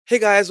Hey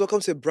guys, welcome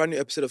to a brand new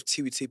episode of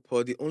Tea with Tay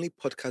Pod, the only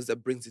podcast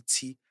that brings the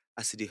tea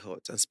as it is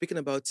hot. And speaking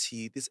about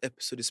tea, this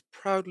episode is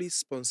proudly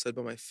sponsored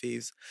by my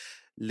faves,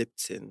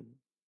 Lipton.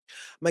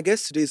 My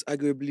guest today is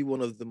arguably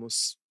one of the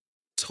most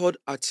toured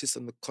artists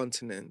on the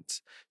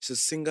continent. She's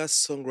a singer,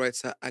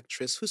 songwriter,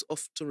 actress who's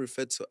often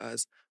referred to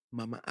as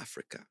Mama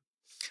Africa.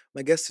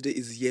 My guest today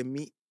is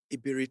Yemi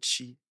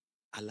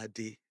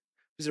Alade.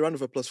 Please a round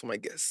of applause for my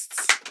guests.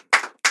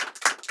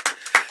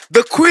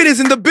 The queen is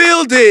in the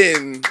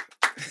building.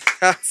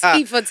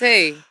 Tea for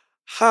Tay.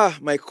 Ha,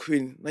 my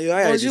queen. Now your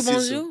eye Bonjour,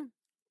 bonjour.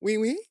 Oui,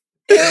 oui.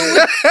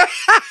 Yeah,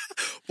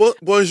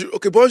 Bonjour.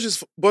 Okay,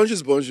 bonjour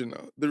is bonjour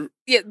now.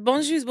 yeah,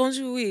 bonjour is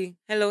bonjour, oui.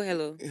 Hello,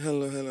 hello.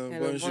 Hello. Hello,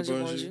 Bonjour,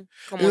 bonjour. You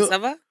Comment know- ça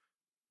va?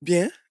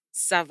 Bien?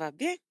 Ça va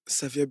bien.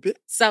 Ça va bien?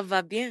 Ça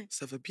va bien.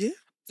 Ça va bien?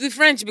 The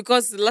French,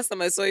 because the last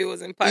time I saw you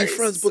was in Paris.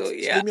 France, but so,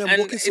 yeah. Yemi, I'm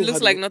and working so it looks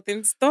hard, like oh.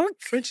 nothing stuck.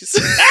 French is.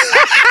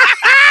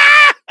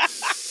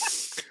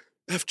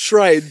 I've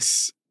tried.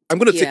 I'm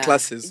gonna take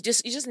classes.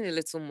 You just need a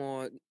little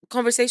more.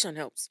 Conversation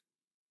helps.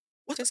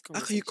 What? Just How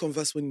can you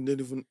conversation. converse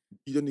when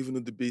you don't even know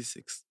the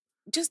basics?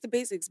 Just the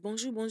basics.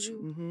 Bonjour, bonjour.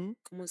 Mm-hmm.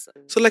 Comment ça?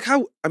 So like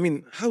how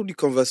do you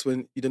converse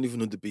when you don't even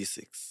know the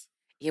basics?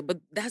 Yeah, but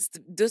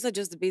those are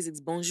just the basics.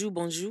 Bonjour,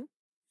 bonjour,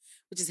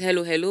 which is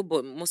hello, hello.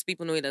 But most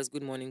people know it as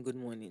good morning, good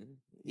morning.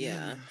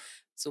 Yeah.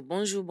 So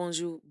bonjour,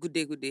 bonjour, good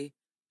day, good day.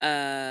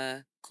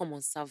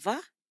 Comment ça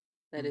va?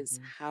 That is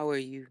Mhm. how are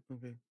you?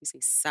 Okay. You say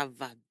ça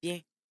va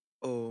bien.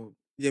 Oh,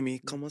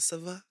 Yemi, comment ça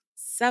va?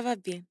 Ça va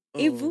bien.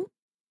 Et Oh. vous?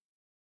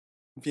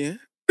 Bien?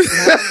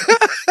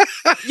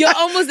 You're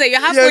almost there. You're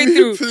halfway Yemi,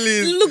 through.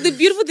 please. Look, the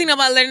beautiful thing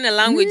about learning a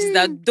language is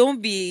that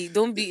don't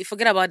be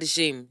forget about the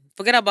shame.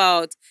 Forget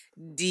about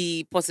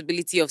the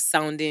possibility of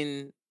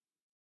sounding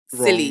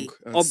silly Wrong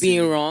and or being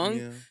silly. wrong.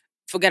 Yeah.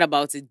 Forget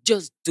about it.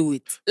 Just do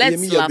it. But Let's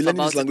Yemi, you've laugh been learning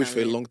about this language it. for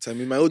a long time.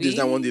 In my old days,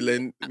 I want to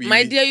learn.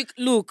 My dear,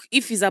 look,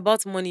 if it's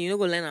about money, you know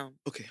go learn now.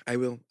 Okay, I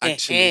will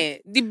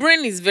actually. The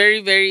brain is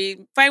very, very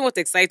find what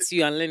excites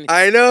you and learn it.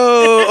 I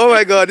know. Oh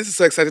my god, this is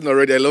so exciting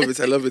already. I love it.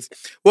 I love it.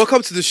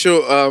 Welcome to the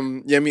show,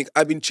 Yemi.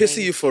 I've been chasing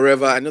Thank you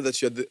forever. I know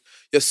that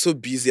you're so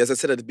busy. As I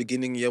said at the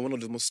beginning, you're one of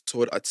the most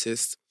toured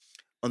artists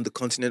on the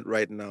continent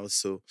right now.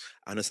 So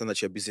I understand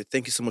that you're busy.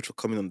 Thank you so much for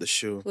coming on the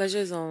show. Pleasure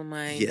is all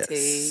mine. Yes.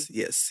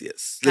 Tay. Let's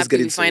Happy get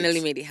we into finally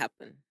it. made it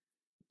happen.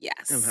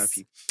 Yes. I'm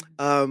happy.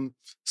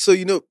 So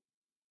we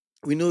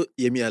know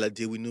Yemi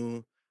Alade, we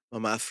know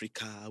Mama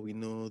Africa, we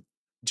know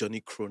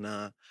Johnny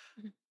Krona.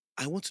 Mhm.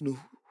 I want to know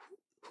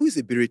who is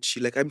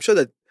Iberichi? Like I'm sure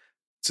that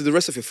to the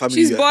rest of your family.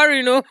 She's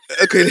boring, no?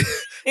 Okay.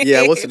 Yeah,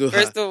 I want to know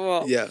First her. of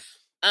all. Yeah.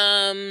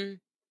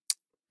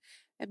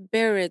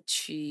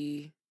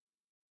 Berechi.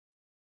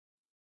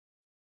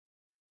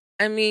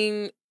 I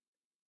mean,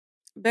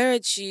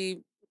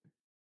 Berechi,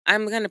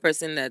 I'm the kind of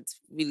person that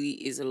really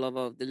is a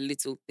lover of the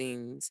little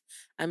things.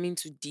 I'm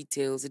into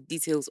details, the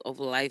details of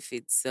life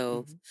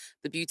itself, Mhm.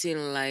 the beauty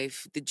in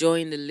life, the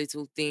joy in the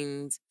little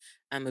things.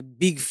 I'm a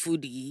big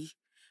foodie.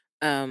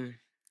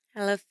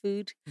 I love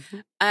food.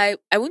 Mhm. I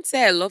wouldn't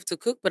say I love to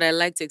cook, but I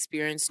like to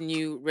experience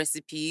new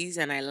recipes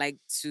and I like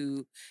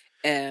to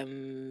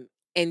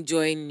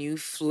enjoy new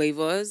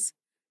flavors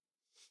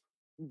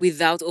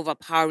without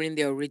overpowering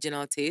the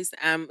original taste.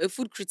 I'm a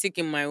food critic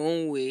in my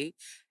own way.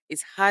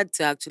 It's hard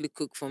to actually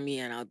cook for me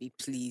and I'll be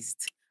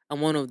pleased.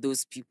 I'm one of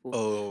those people.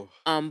 Oh.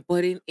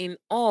 But in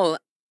all,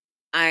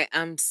 I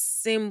am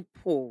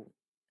simple,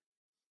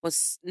 but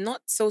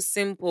not so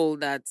simple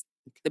that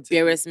the Take it.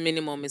 barest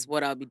minimum is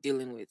what I'll be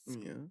dealing with.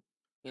 Yeah.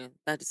 Yeah,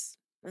 that's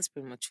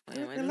pretty much who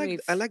I am. I I don't like know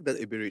if I like that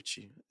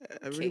Iberichi.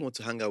 I really Okay. want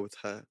to hang out with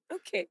her.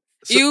 Okay.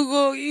 So-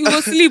 You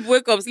go sleep,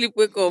 wake up, sleep,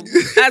 wake up.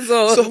 That's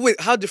all. So wait,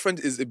 how different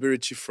is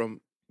Iberichi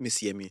from Miss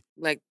Yemi?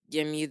 Like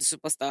Yemi, the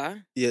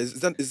superstar. Yeah,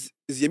 is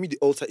Yemi the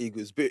alter ego?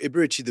 Is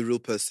Iberichi the real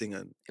person?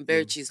 And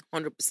Berich is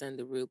 100%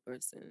 the real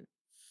person.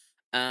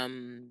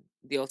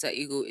 The alter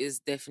ego is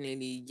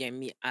definitely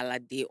Yemi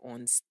Alade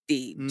on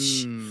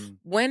stage. Mm.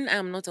 When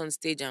I'm not on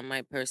stage, I'm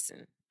my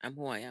person. I'm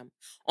who I am.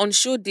 On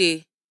show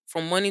day,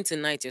 from morning to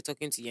night, you're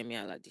talking to Yemi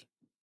Alade.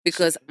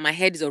 Because my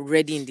head is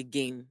already in the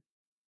game.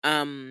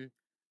 I'm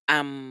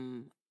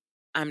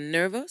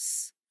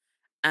nervous.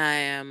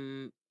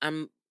 I'm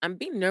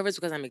being nervous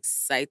because I'm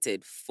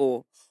excited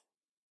for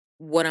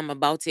what I'm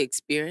about to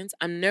experience.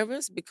 I'm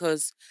nervous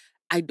because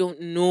I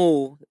don't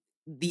know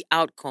the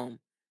outcome.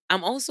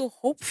 I'm also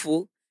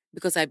hopeful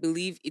because I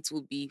believe it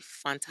will be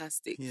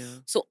fantastic. Yeah.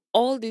 So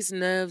all these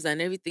nerves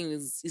and everything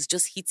is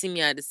just hitting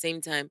me at the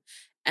same time,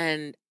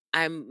 and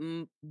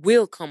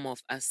will come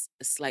off as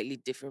a slightly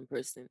different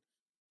person.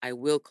 I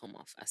will come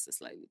off as a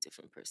slightly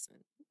different person.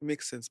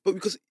 Makes sense. But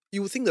because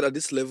you would think that at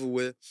this level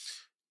where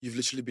you've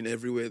literally been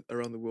everywhere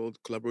around the world,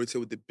 collaborated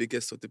with the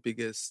biggest of the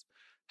biggest,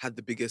 had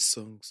the biggest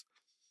songs,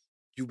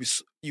 you would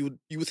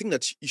think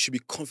that you should be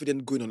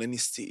confident going on any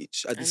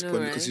stage at I this know,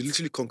 point because you right?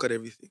 literally conquered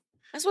everything.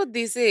 That's what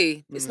they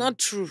say. It's Mm. not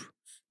true.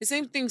 The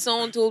same thing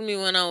someone told me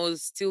when I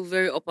was still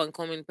very up and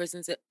coming.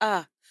 Person said,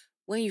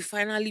 when you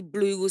finally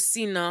blow, you go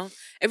see now.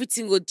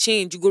 Everything will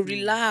change. You go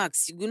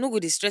relax. You go not go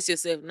distress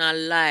yourself. Now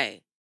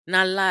lie.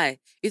 Not lie.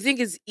 You think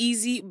it's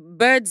easy?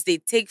 Birds, they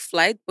take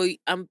flight, but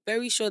I'm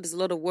very sure there's a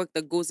lot of work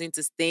that goes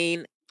into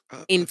staying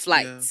in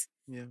flight.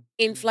 Yeah, yeah,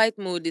 In yeah. flight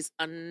mode is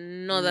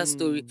another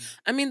story. Mm,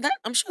 I mean, that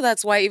I'm sure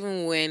that's why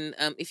even when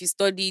if you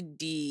study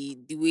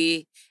the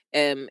way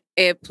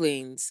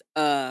airplanes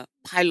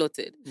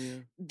piloted, yeah.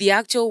 the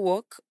actual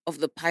work of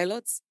the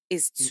pilots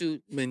is to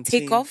take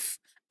Maintain. off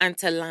and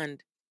to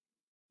land.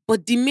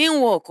 But the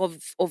main work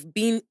of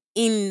being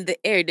in the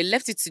air, they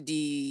left it to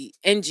the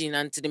engine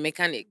and to the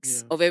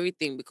mechanics Yeah, of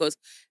everything, because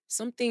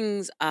some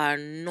things are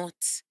not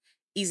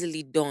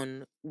easily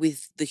done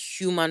with the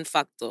human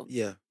factor.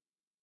 yeah.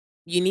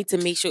 You need to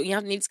make sure you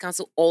need to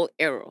cancel all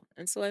error.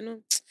 And so I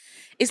know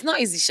it's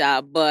not easy, Sha,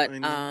 but I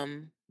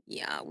know.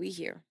 yeah, we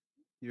here.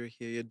 You're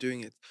here. You're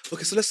doing it.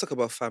 Okay, so Mm. let's talk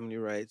about family,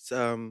 right?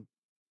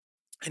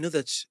 I know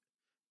that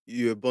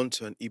you were born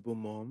to an Igbo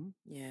mom,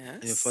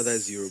 and your father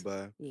is Yes.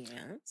 Yoruba.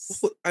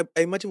 Yes. I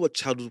imagine what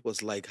childhood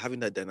was like having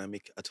that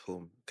dynamic at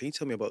home. Can you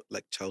tell me about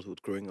like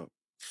childhood growing up?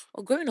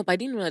 Well, growing up, I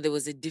didn't know that there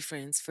was a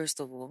difference. First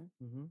of all,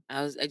 Mm-hmm.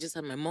 I just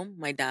had my mom,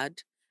 my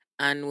dad,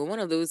 and we're one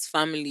of those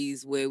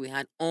families where we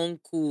had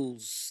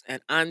uncles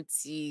and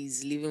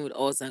aunties living with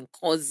us and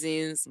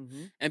cousins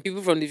Mm-hmm. and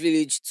people from the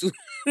village too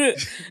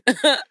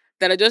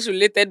that are just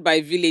related by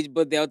village,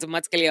 but they're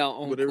automatically our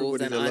But uncles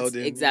everybody's and allowed aunts.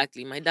 in. Yeah.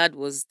 Exactly. My dad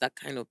was that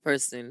kind of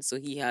person, so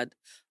he had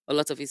a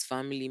lot of his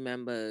family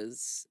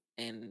members,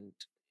 and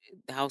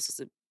the house was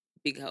a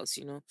big house,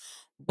 you know.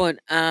 But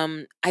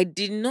I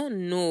did not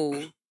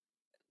know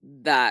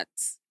that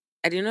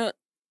I did not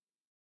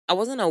I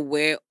wasn't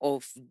aware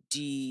of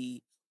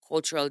the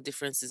cultural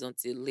differences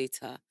until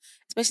later,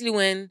 especially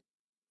when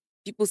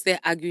people start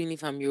arguing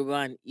if I'm Yoruba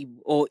and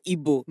or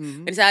Igbo.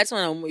 Mm-hmm. And say, I just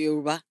want I'm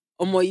Yoruba,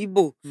 I'm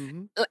Igbo.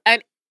 Mm-hmm.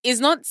 And it's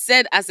not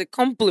said as a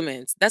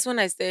compliment. That's when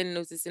I started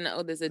noticing that,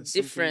 oh, there's a That's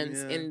something. difference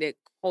Yeah. in the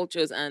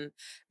cultures, and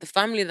the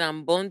family that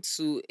I'm born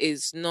to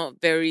is not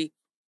very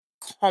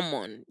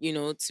common,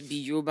 to be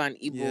Yoruba and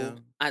Yeah. Igbo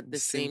at At the the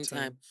same same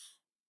time. time.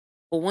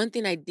 But one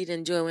thing I did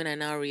enjoy when I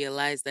now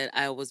realized that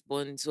I was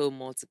born into a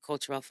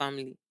multicultural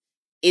family,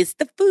 it's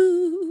the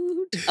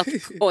food. Of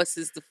course,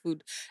 it's the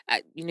food.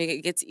 You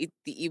get to eat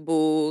the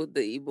Igbo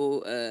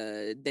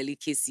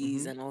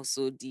delicacies, Mm-hmm. and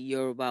also the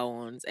Yoruba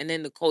ones, and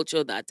then the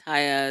culture, the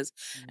attires,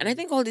 and I Mm-hmm.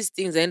 think all these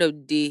things, at the end of the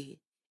day,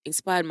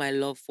 inspired my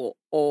love for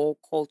all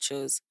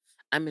cultures.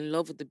 I'm in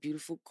love with the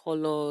beautiful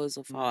colors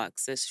of our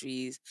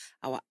accessories,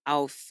 our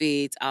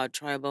outfits, our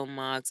tribal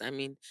marks. I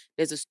mean,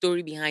 there's a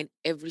story behind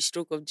every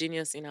stroke of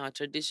genius in our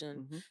tradition,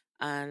 Mm-hmm.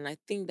 and I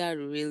think that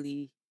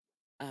really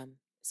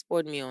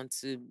spurred me on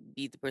to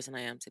be the person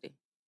I am today.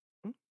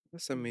 Mm,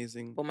 that's Mm.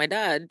 amazing. But my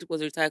dad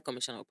was a retired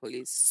commissioner of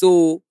police.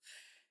 So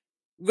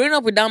growing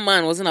up with that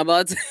man wasn't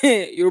about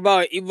Yoruba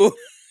or Igbo.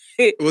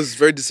 It was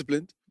very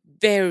disciplined.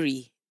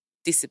 Very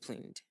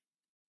disciplined.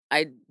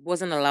 I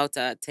wasn't allowed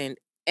to attend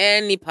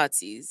any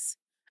parties.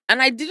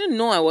 And I didn't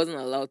know I wasn't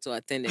allowed to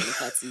attend any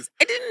parties.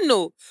 I didn't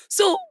know.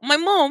 So my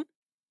mom,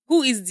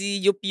 who is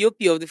the yopi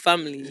yopi of the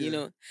family,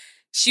 Yeah.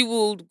 she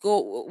would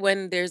go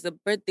when there's a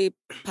birthday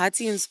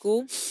party in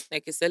school,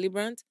 like a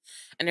celebrant,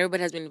 and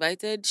everybody has been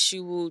invited. She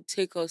will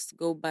take us to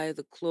go buy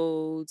the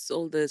clothes,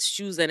 all the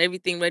shoes and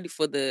everything ready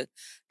for the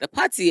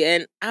party.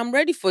 And I'm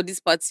ready for this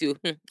party.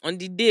 On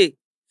the day,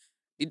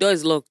 the door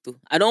is locked. Oh.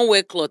 I don't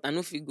wear cloth. I know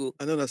if you go.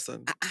 I don't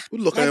understand. Ah, ah. Who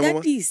look at My your mama?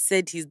 daddy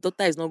said his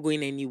daughter is not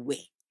going anywhere.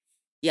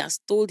 He has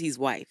told his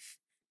wife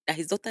that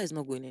his daughter is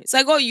not going anywhere. So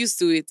I got used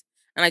to it,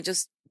 and I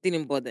just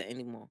didn't bother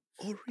anymore.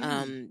 Oh,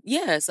 really?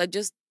 Yes, I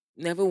just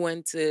never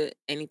went to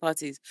any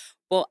parties.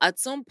 But at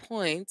some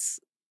point,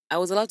 I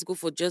was allowed to go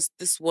for just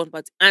this one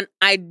party, and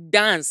I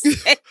danced.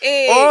 Oh,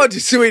 Hey, the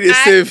same way they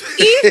I save.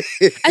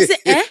 I said,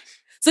 eh?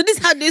 So this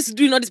is how they used to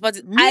do in all these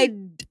parties.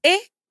 Yeah.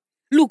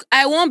 Look,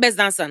 I won best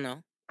dancer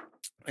now.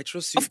 I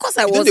trust you. Of course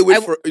I You don't they was.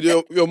 wait for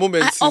your I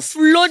moment, sis.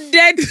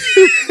 offloaded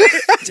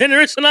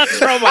generational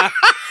trauma.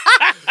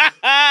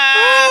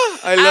 Ah,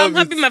 I I'm love it.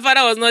 happy my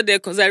father was not there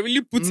because I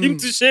really put him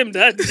to shame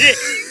that day.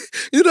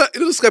 You know the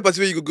Skype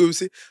party where you go and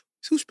say,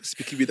 "So who's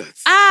speaking me that?"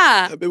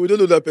 Ah, I bet we don't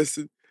know that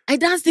person. I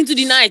danced into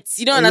the night.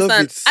 You don't I love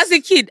understand. it. As a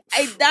kid,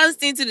 I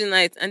danced into the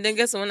night. And then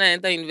guess what, when I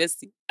entered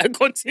university, I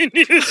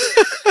continued.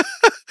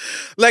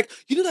 Like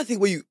you know that thing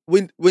where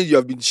when you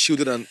have been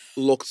shielded and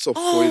locked up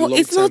for a Oh, long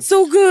it's not time,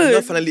 so and you now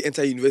good. finally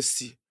enter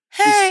university.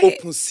 It's Hey.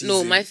 open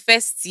No, my season.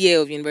 first year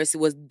of university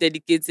was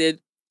dedicated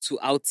to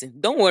outing.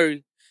 Don't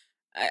worry.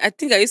 I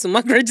think I used to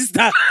mark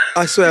register.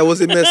 I swear I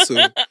was a mess. So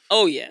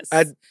Oh, yes.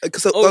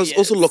 because I Oh, was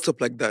also yes. locked up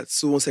like that.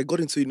 So once I got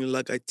into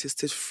Unilag, I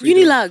tasted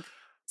freedom. Unilag.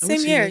 I went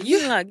Same to here. Unilag. Yeah,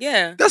 Unilag,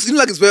 yeah. that's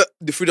Unilag is where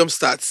the freedom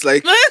starts.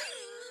 Like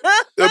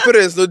your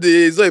parents know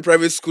it's not a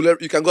private school.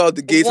 You can go out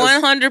the gates.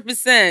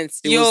 100%.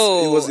 It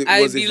was I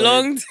a vibe.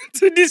 belonged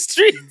to the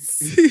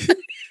streets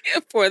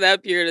for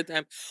that period of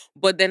time.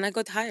 But then I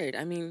got tired.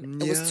 I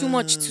mean, it was too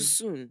much too Yeah.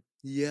 soon.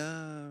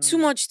 Yeah. Too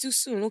much too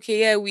soon. Okay,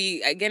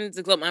 yeah, I get into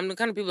the club. I'm the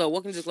kind of people that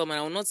walk into the club and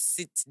I will not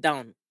sit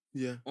down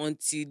Yeah.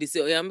 until they say,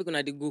 oh, yeah, I'm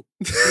gonna go.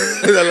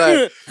 No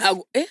lie. I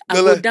No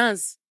go lie.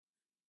 dance.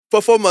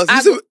 Performance. I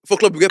You say go, for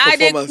club you get I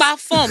dey performance.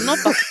 perform, not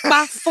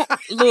perform.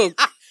 Look,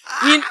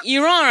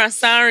 You wrong,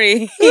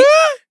 sorry.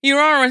 You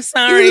wrong, You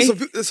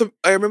know, sorry.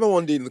 I remember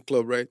one day in the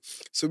club, right?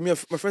 So me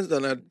and my friends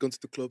and I had gone to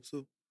the club.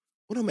 So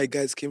one of my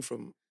guys came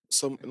from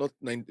not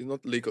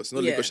Lagos,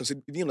 not Yeah, Lagos. So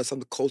he didn't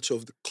understand the culture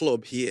of the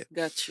club here.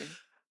 got you.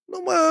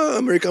 Normal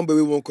American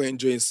boy won't go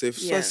enjoy himself.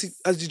 So Yes.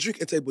 as the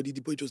drink entered body,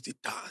 the boy just did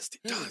dance,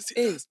 Hey, they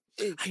hey, dance.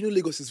 hey. I know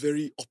Lagos is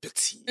very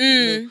uppity,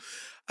 you know. Mm.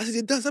 As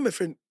they dance, and my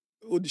friend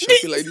hold the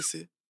champagne like this.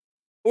 Say,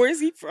 Where is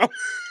he from?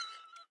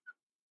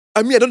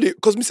 I mean, I don't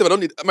because me say I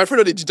don't need my friend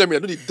don't need ginger me, I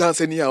don't need dance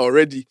anyhow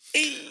already.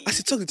 As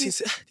he Hey. talk the thing,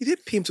 say, did they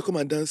pay him to come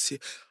and dance here?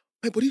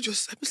 My body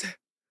just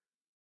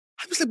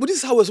I was like, but this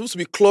is how we're supposed to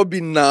be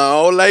clubbing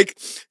now. Like,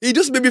 it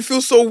just made me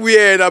feel so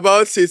weird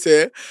about it.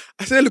 Eh?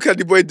 I started looking at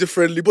the boy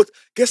differently. But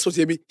guess what,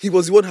 Yemi? He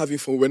was the one having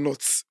fun. We're not.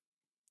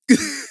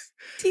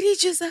 Did he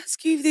just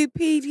ask you if they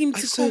paid him I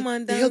to swear, come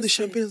and he held the dance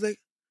there? champagne. He's like,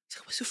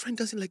 what's your friend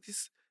dancing like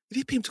this? Did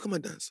he pay him to come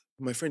and dance?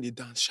 My friend, he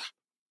dance sharp.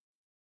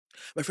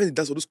 My friend, he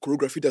dance all those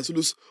choreography dance, all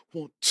those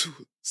 1, 2.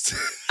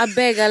 I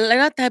beg, I like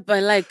that type I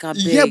like, I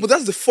Yeah, beg. but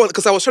that's the fun.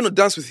 Because I was trying to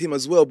dance with him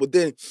as well. But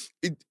then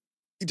it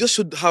just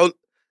showed how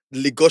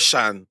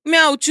Lagosian. Me,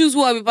 I'll choose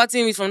who I'll be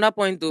partying with from that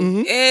point though.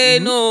 Mm-hmm. Eh,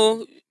 Mm-hmm.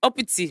 no,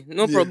 uppity,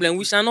 no Yeah. problem.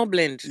 We shall not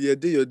blend. Yeah,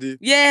 day your day.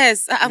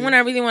 Yes, when Yeah. I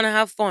really want to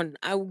have fun,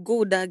 I will go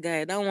with that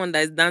guy, that one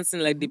that is dancing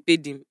like they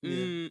paid him. Yeah,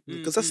 Mm,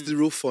 because mm, that's mm. the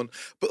real fun.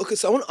 But okay,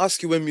 so I want to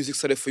ask you when music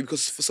started for you,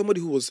 because for somebody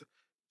who was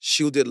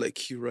shielded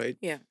like you, right?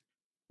 Yeah.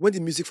 When the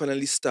music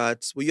finally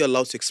starts, were you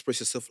allowed to express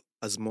yourself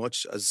as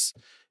much as,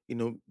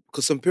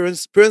 because some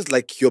parents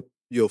like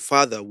your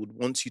father would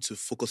want you to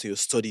focus on your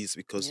studies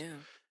because, Yeah.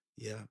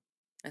 yeah,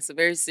 That's a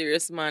very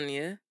serious man,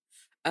 yeah.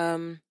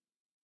 Um,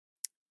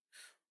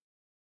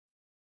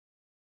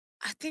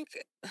 I think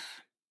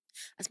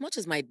as much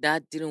as my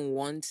dad didn't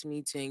want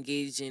me to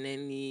engage in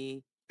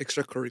any,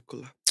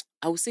 extracurricular,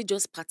 I would say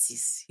just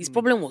parties. His mm,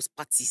 problem was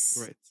parties.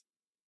 right?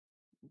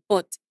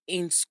 But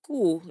in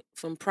school,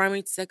 from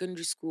primary to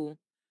secondary school,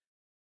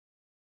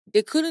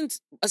 they couldn't,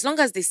 as long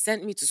as they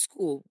sent me to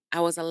school, I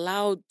was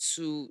allowed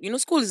to,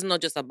 school is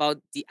not just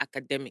about the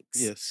academics.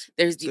 Yes,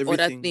 There's it's the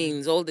other everything.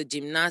 things, all the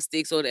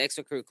gymnastics, all the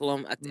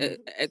Mm,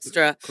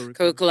 extra curriculum.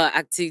 curricular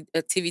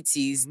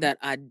activities Hmm. that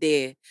are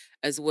there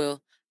as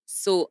well.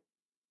 So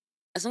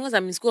as long as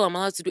I'm in school, I'm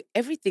allowed to do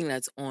everything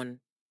that's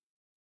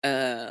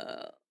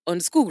uh on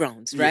the school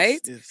grounds, Yes,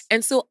 right? yes.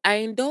 And so I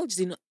indulged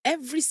in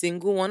every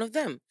single one of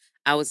them.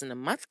 I was in a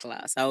math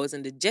class, I was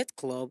in the jet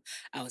club,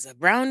 I was a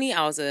brownie,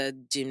 I was a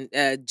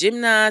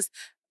gymnast,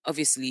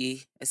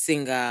 obviously a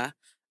singer.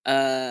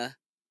 Uh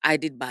I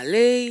did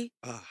ballet,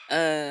 Ah,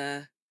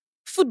 uh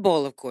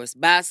football, of course,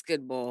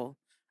 basketball.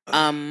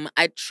 ah,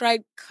 I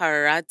tried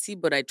karate,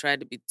 but I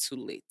tried a bit too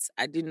late.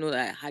 I didn't know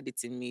that I had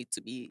it in me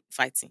to be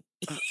fighting.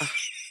 ah.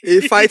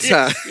 A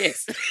fighter.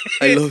 Yes.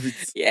 I love it.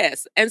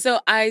 Yes. And so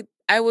I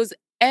was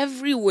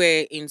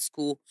everywhere in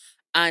school,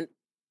 and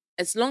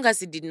as long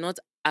as it did not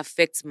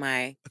affect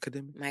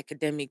Academic. my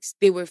academics,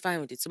 they were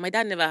fine with it. So my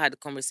dad never had a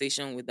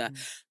conversation with that.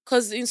 Mm,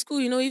 Cuz in school,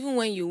 even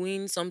when you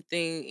win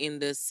something in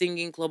the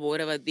singing club or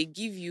whatever, they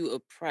give you a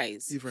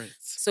prize. you're right.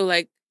 So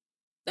like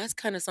that's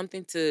kind of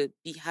something to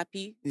be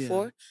happy Yeah.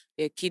 for.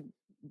 Their kid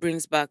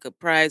brings back a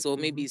prize, or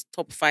maybe Mm-hmm. is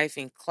top 5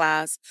 in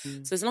class.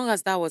 Yeah. So as long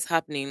as that was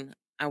happening,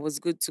 I was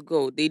good to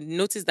go. They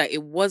noticed that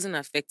it wasn't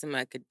affecting my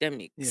Yeah.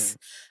 academics.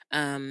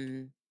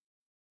 Um,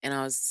 and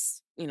I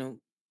was,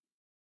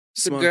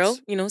 good girl,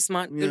 Smart.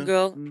 smart, good Yeah.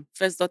 girl, Mm,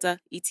 first daughter,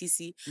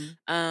 etc. mm.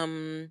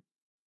 Um,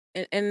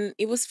 and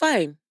it was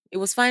fine. It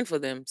was fine for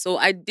them. So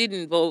I did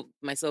involve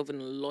myself in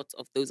a lot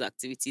of those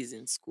activities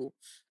in school,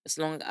 as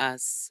long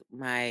as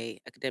my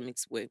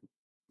academics were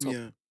top.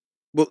 Yeah.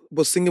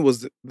 But singing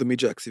was the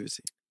major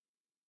activity.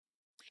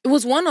 It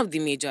was one of the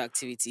major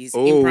activities in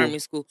Oh, primary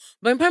school.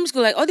 But in primary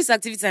school, like all these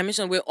activities I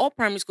mentioned were all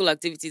primary school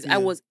activities. I yeah.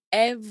 was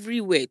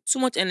everywhere. Too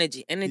much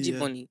energy Yeah.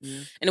 bunny.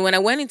 Yeah. And when I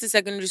went into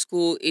secondary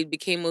school, it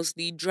became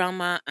mostly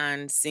drama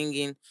and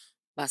singing,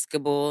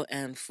 basketball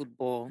and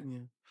football, Yeah.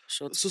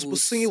 short So but put,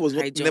 singing was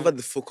not high never jump.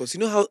 the focus. You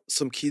know how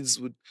some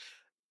kids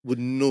would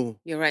know.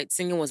 You're right.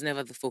 Singing was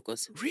never the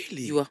focus. You were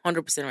Really?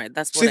 100% right.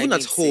 That's So what I even at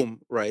mean to say.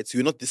 home, right?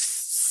 You're not this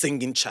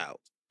singing child.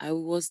 I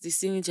was the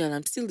singing child.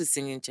 I'm still the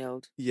singing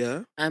child.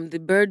 Yeah. I'm the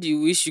bird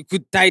you wish you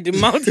could tie the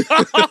mouth.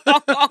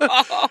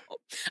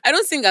 I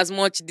don't sing as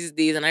much these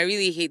days, and I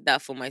really hate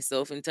that for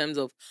myself in terms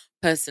of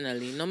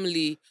personally.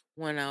 Normally,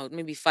 when I would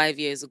maybe 5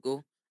 years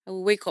ago, I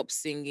would wake up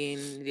singing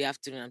in the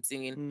afternoon. I'm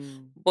singing,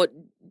 Mm, but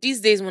these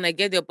days when I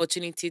get the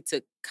opportunity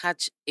to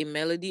catch a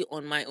melody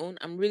on my own,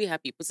 I'm really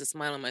happy. It puts a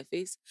smile on my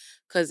face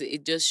because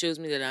it just shows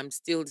me that I'm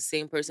still the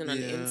same person on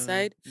the yeah.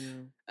 inside.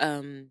 Yeah.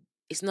 um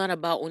it's not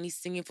about only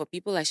singing for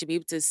people. I should be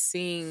able to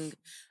sing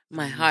And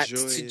my heart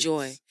enjoy to it.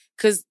 joy.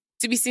 Because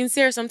to be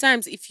sincere,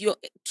 sometimes if you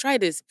try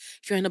this,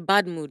 if you're in a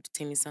bad mood,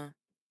 Taymesan,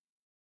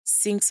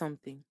 sing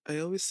something I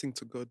always sing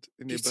to God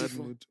in a bad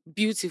beautiful. mood.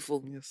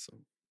 Beautiful. Yes. So.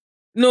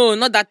 No,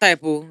 not that type.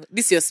 Oh,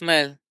 this your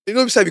smile. You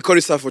know, besides we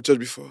chorister for church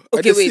before. I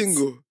Okay, just wait. sing.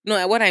 Oh.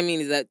 No, what I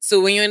mean is that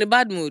so when you're in a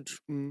bad mood,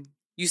 Mm.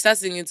 you start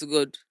singing to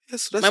God.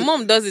 Yes, so My that's it.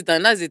 mom does it,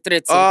 and that's a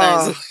threat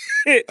sometimes. Ah.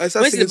 I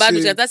start When she's in singing the to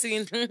Bible, she him. start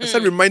singing, I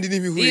start reminding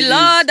him who the he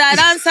Lord is. that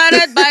answered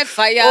it by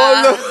fire.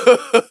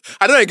 Oh no,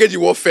 I don't engage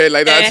in warfare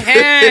like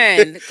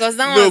that. Because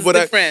that No, one's but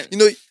different. you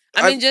know,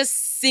 I I mean,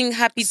 just sing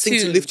happy sing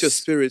to lift your tunes.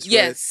 spirits, right?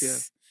 Yeah.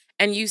 Yes.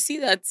 And you see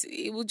that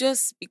it will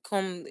just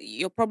become,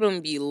 your problem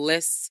will be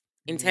less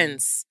Mm.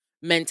 intense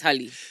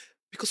mentally.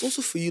 Because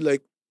also for you,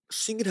 like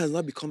singing has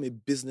now become a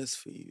business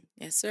for you.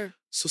 Yes, sir.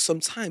 So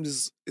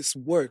sometimes it's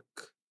work.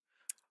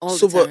 All the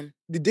So, but time.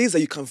 the days that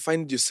you can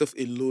find yourself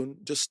alone,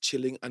 just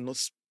chilling and not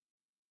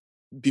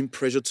being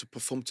pressured to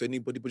perform to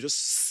anybody, but just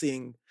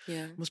sing,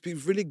 Yeah. must be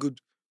really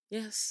good.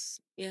 Yes.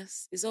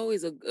 Yes. It's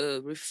always a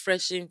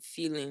refreshing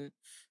feeling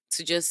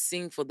to just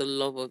sing for the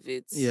love of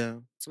it. Yeah.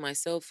 To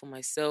myself, for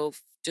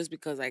myself, just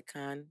because I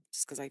can,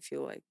 just because I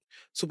feel like.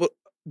 So, but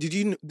did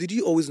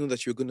you always know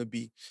that you were gonna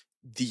be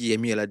the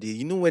Yemi Alade?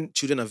 You know, when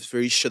children are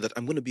very sure that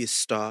I'm gonna be a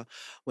star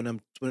when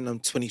I'm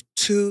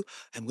 22,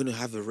 I'm gonna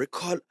have a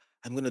record.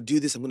 I'm gonna do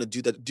this. I'm gonna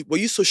do that. Were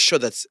you so sure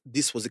that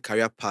this was a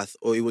career path,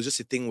 or it was just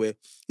a thing where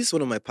this is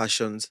one of my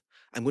passions?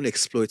 I'm gonna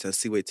explore it and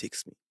see where it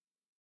takes me.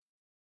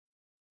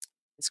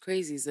 It's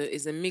crazy.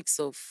 It's a mix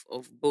of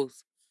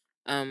both.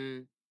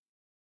 Um,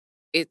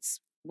 it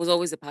was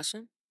always a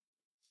passion,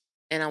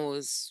 and I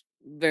was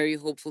very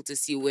hopeful to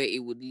see where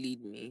it would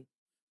lead me,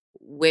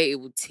 where it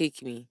would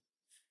take me.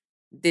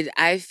 Did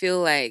I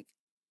feel like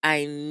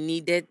I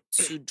needed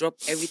to drop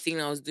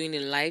everything I was doing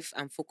in life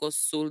and focus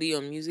solely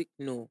on music?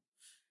 No,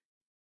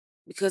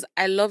 because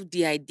I love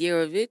the idea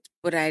of it,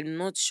 but I'm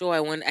not sure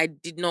I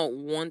did not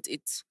want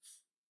it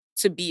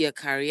to be a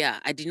career.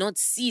 I did not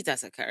see it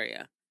as a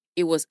career.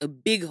 It was a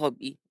big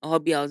hobby, a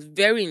hobby I was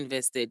very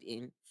invested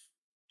in,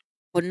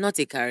 but not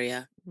a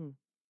career. Hmm.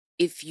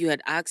 If you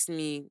had asked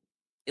me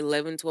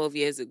 11, 12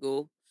 years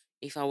ago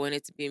if I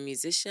wanted to be a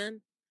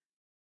musician,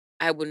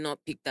 I would not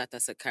pick that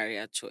as a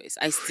career choice.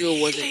 I still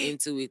wasn't Really?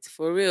 into it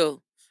for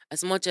real.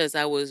 As much as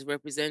I was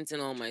representing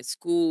all my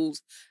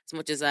schools, as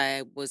much as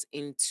I was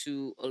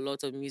into a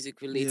lot of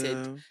music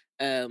related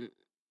Yeah. um,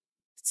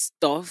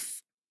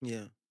 stuff,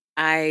 Yeah.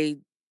 I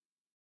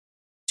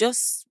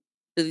just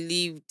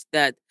believed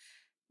that,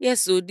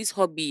 yes, so this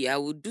hobby, I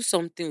would do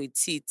something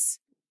with it,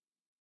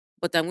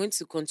 but I'm going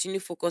to continue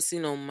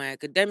focusing on my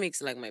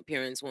academics like my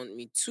parents want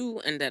me to,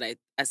 and that I,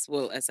 as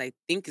well as I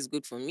think is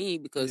good for me,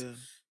 because Yeah.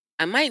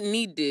 I might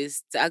need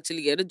this to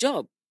actually get a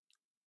job.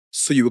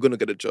 So you were gonna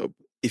get a job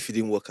if it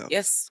didn't work out.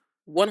 Yes,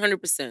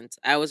 100%.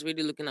 I was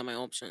really looking at my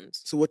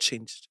options. So what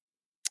changed?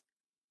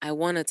 I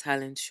won a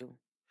talent show.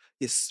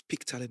 Yes,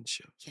 peak talent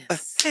show.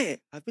 Yes. Hey,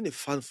 I've been a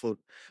fan for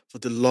the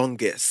Can you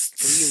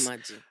longest.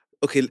 imagine?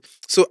 Okay,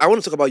 so I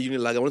want to talk about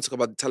Unilag. I want to talk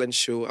about the talent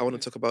show. I want to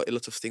Mhm. talk about a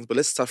lot of things, but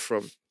let's start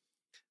from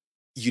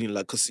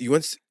Unilag because you were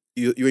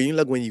in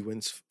Unilag when you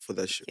went for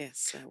that show.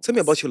 Yes, I Tell me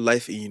was. about your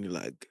life in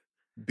Unilag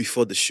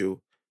before the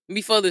show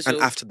Before the and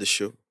show, after the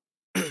show.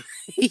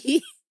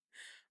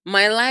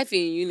 my life in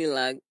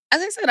Unilag,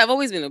 as I said, I've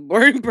always been a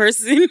boring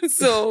person.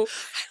 So,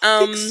 I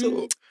don't think um,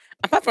 so.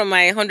 apart from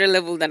my 100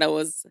 level that I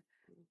was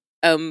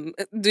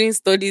doing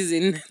studies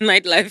in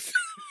nightlife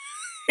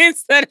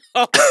instead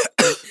of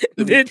Let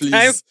me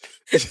daytime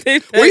please. Were you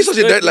daytime such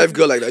a nightlife studies.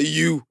 girl like that?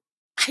 You.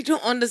 I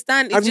don't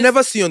understand. It I've just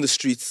never seen you on the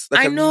streets.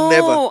 Like I've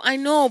never. I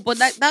know, but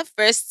that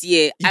first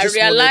year, You I just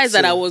wanted realized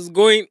that I to. was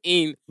going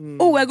in.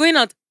 Oh, we're Hmm. going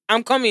out.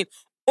 I'm coming.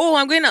 Oh,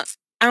 I'm going out.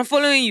 I'm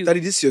following you. Daddy,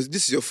 this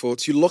is your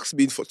fault. You locked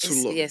me in for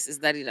too long. Yes, it's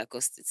Daddy that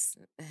caused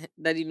it.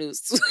 Daddy knows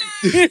too.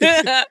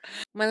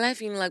 My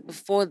life in like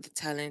before the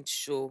talent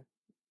show.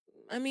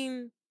 I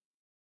mean,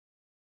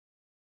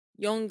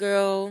 young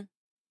girl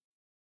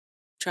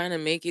trying to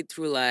make it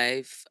through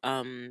life.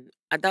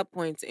 At that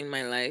point in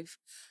my life,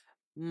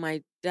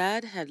 my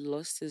dad had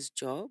lost his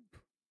job.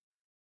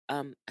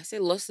 I say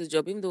lost his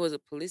job, even though he was a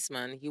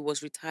policeman, he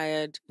was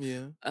retired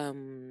Yeah.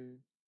 um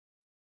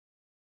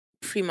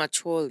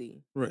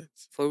prematurely Right.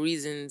 for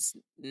reasons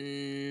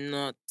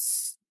not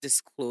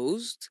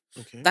disclosed.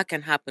 Okay. That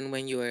can happen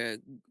when you're a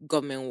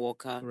government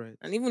worker, Right.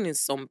 and even in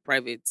some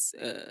private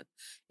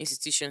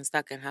institutions,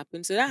 that can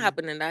happen. So that Yeah.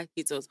 happened, and that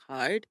hit us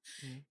hard.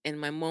 Yeah. And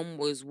my mom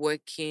was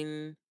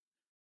working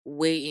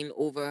way in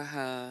over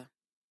Ahead.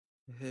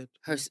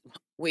 her Yeah. s-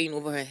 way in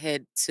over her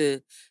head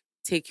to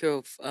take care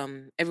of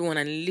everyone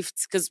and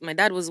lift, because my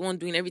dad was the one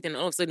doing everything, and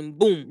all of a sudden,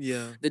 boom,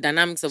 Yeah. the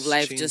dynamics of It's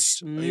life just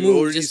changed. And you were moved,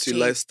 already just used to your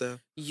changed.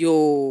 lifestyle.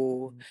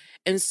 Yo. Mm.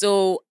 And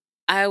so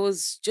I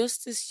was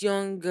just this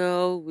young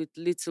girl with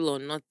little or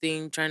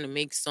nothing, trying to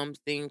make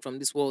something from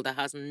this world that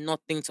has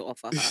nothing to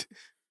offer her.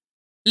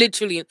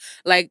 Literally,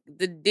 like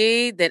the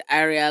day that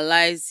I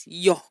realized,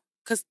 yo,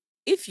 because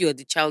if you're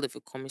the child of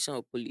a commissioner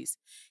of police,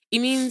 it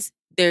means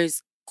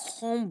there's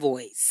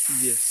convoys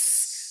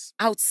Yes.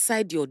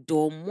 outside your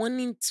door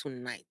morning to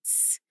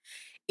night.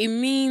 It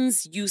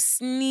means you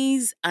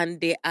sneeze and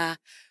there are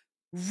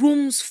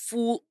rooms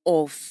full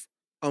of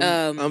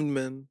um Armed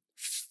men.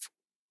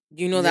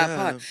 you know that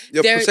part. Yeah.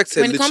 You're There,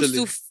 protected when it comes to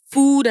literally.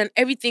 food and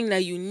everything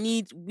that you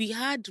need, we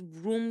had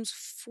rooms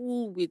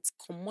full with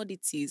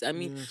commodities. I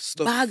mean, Yeah.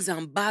 bags Stuff.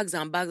 and bags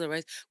and bags of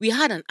rice. We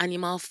had an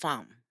animal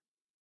farm.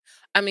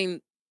 I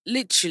mean,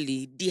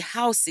 literally the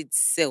house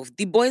itself,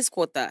 the boys'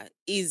 quarter,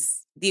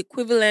 is the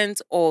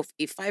equivalent of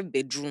a 5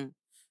 bedroom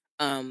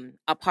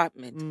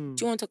apartment. Mm.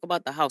 Do you want to talk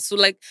about the house? So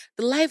like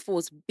the life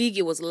was big,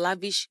 it was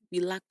lavish, we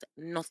lacked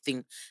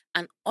nothing.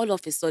 And all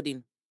of a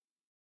sudden,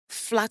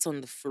 flat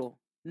on the floor,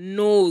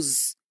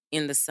 nose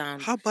in the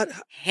sand, How about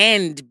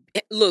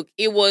look,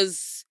 it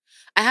was,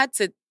 I had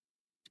to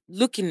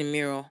look in the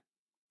mirror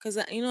because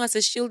as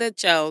a shielded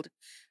child,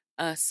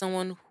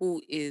 someone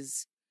who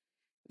is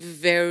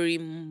very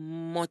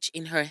much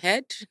in her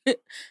head,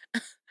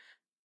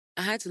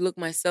 I had to look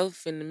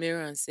myself in the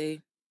mirror and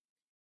say,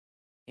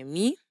 "And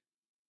me,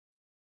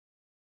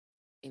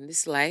 in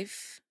this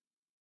life,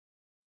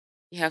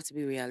 you have to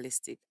be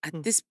realistic. At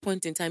Hmm. this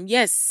point in time,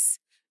 yes,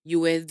 you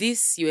were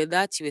this, you were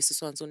that, you were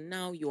so and so.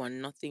 Now you are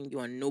nothing, you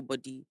are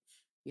nobody.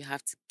 You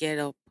have to get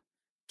up,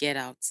 get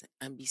out,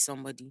 and be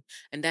somebody.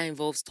 And that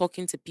involves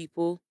talking to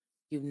people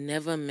you've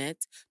never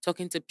met,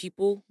 talking to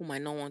people who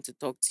might not want to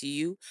talk to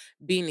you,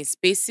 being in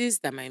spaces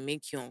that might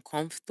make you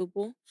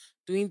uncomfortable,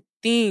 doing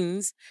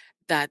things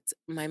that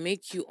might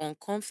make you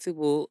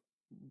uncomfortable,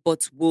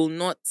 but will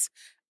not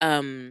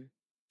um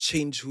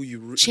change who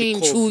the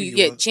core of who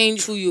you are?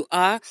 change who you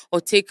are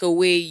or take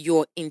away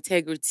your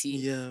integrity.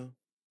 Yeah.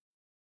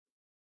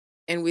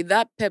 And with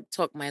that pep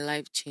talk, my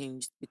life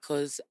changed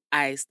because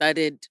I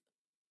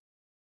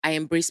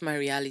embraced my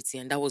reality,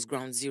 and that was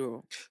ground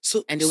zero.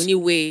 So, And the so, only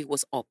way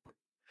was up.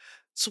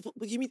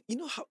 but you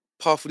know how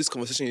powerful this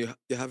conversation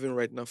you're having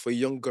right now for a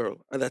young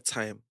girl at that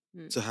time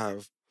Mm. to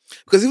have,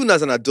 because even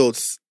as an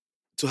adult,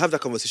 to have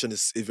that conversation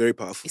is a very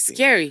powerful It's thing.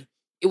 scary.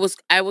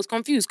 I was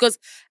confused because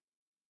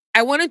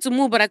I wanted to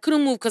move, but I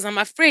couldn't move because I'm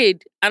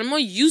afraid. I'm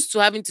not used to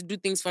having to do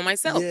things for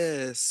myself.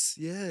 Yes,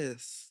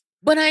 yes.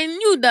 But I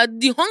knew that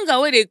the hunger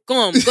where they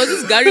come, because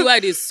this Gary where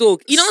they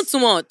soak, you know S- too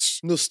much.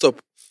 no, stop.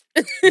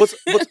 But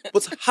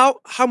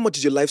how much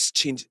did your lives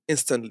change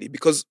instantly?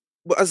 Because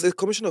but as a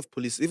commissioner of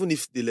police, even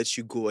if they let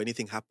you go,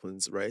 anything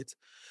happens, right?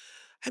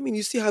 I mean,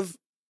 you still have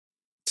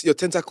your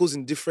tentacles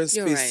in different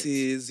You're right.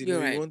 spaces. You know,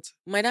 You're you right. want.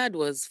 My dad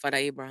was Father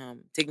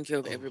Abraham, taking care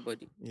of Oh,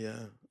 everybody.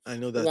 yeah, I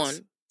know that.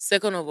 One.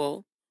 Second of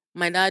all,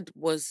 my dad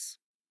was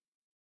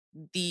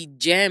the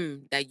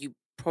gem that you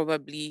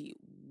probably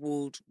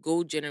would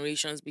go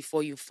generations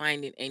before you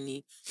find in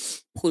any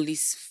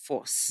police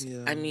force. I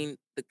Yeah. mean,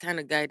 the kind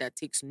of guy that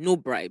takes no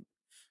bribe.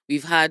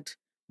 We've had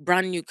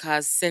brand new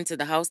cars sent to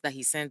the house that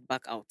he sent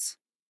back out.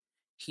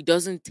 He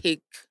doesn't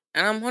take,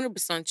 and I'm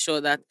 100%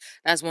 sure that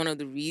that's one of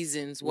the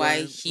reasons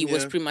why Why? he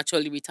was Yeah,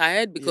 prematurely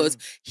retired, yeah. because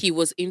he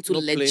was into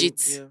No playing.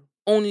 legit, Yeah,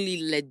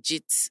 only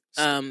legit.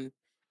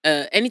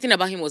 Anything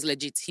about him was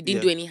legit. He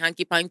didn't yeah. do any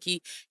hanky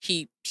panky.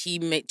 He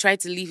tried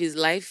to live his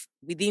life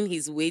within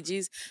his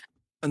wages.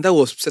 And that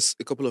was just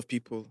a couple of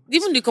people.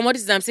 Even the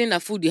commodities I'm saying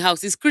that food the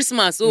house, it's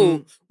Christmas. Oh,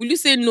 Mm, will you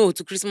say no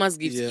to Christmas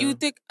gifts? You yeah.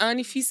 take, and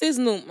if he says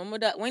no, my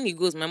mother, when he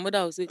goes, my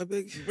mother will say, I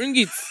beg. bring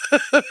it.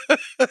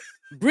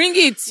 Bring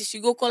it. She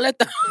go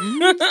collect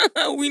Mm,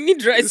 am. We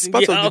need rice it's in the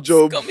part of the house.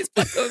 job. Come, it's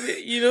part of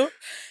it.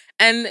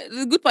 And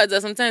the good part is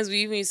that sometimes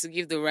we even used to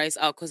give the rice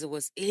out because it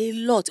was a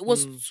lot. It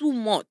was Mm. too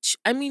much.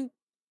 I mean,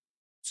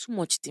 too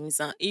much things.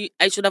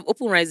 I should have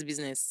opened rice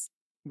business.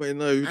 By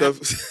now, you'd And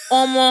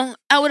have.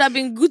 I would have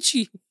been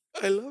Gucci.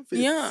 I love it.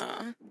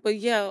 Yeah. But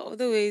yeah,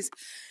 otherwise,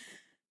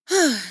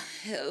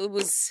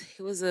 it's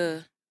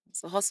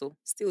a hustle.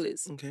 Still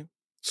is. Okay.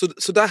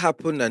 So that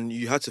happened, and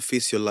you had to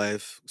face your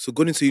life. So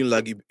going into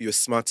Unilag, you're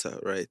smarter,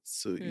 right?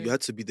 So you Mm.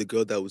 had to be the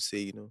girl that would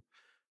say,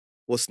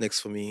 what's next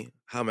for me?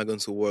 How am I going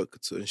to work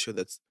to ensure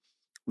that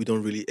we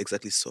don't really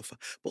exactly suffer?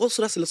 But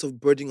also, that's a lot of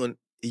burden on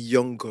a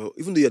young girl,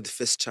 even though you're the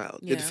first child.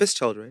 You're the Yeah. first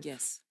child, right?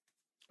 Yes.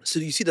 So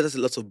you see that there's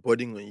a lot of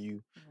burden on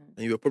you, Mhm.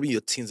 and you were probably in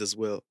your teens as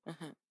well.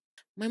 Uh-huh.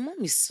 My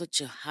mom is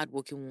such a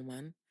hardworking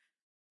woman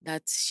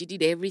that she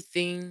did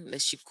everything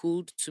that she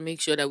could to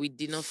make sure that we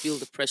did not feel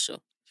the pressure.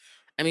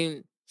 I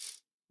mean,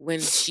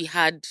 when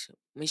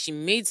when she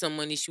made some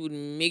money, she would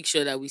make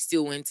sure that we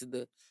still went to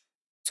the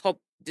top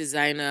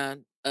designer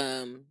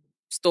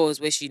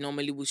stores where she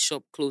normally would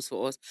shop clothes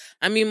for us.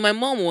 I mean, my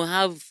mom will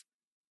have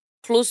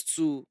close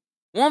to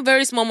one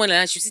very small money,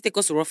 and she still take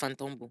us to Rough and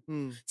Tumble.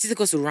 Hmm. She take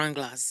us to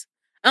Wranglers.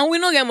 And we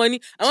don't get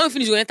money. And when we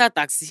finish, we enter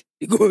taxi.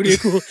 They go.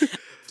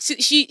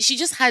 She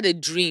just had a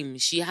dream.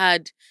 She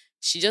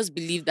just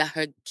believed that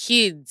her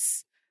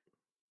kids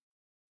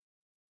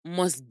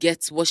must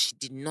get what she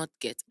did not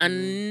get. Yeah.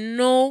 And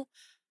no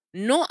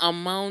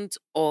amount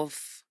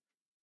of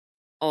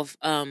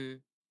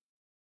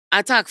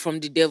attack from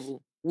the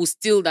devil will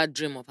steal that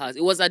dream of hers.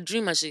 It was a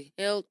dream and she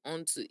held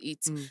on to it.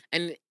 Hmm.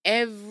 And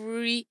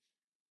every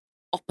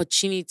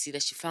opportunity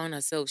that she found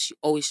herself, she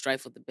always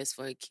tried for the best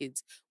for her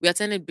kids. We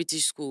attended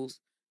British schools.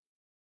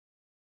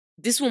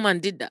 This woman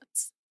did that.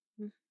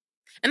 Mm.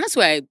 And that's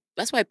why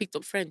I picked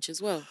up French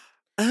as well.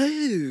 Oh,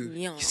 you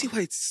Yeah. see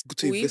why it's good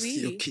to Oui, invest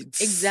in your oui. kids.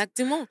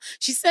 Exactement.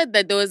 She said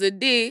that there was a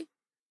day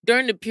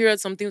during the period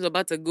something was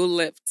about to go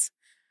left,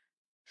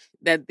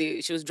 that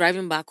she was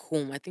driving back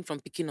home, I think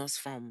from picking us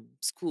from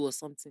school or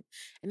something.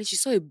 And then she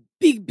saw a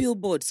big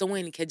billboard somewhere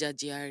in Ikeja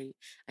GRA.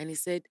 And it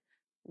said,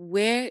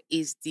 where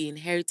is the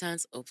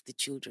inheritance of the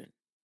children?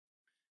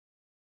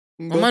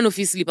 But Mama no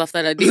fit sleep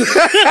after that day.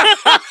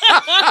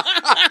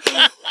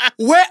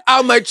 where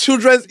are my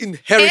children's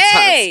inheritance?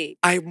 Hey!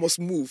 I must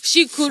move.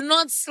 She could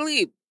not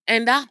sleep.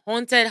 And that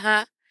haunted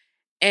her.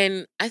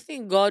 And I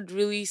think God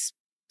really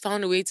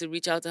found a way to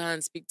reach out to her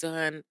and speak to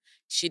her. And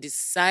she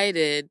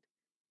decided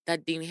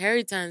that the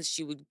inheritance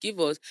she would give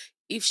us,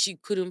 if she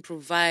couldn't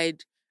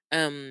provide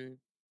um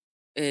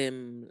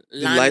The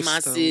land lifestyle,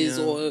 masses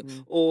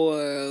yeah.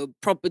 or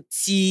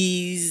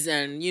properties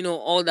and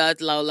all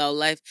that loud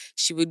life,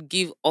 she would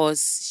give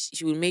us,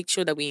 she would make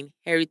sure that we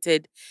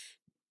inherited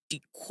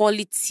the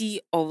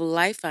quality of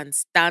life and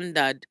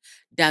standard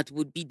that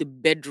would be the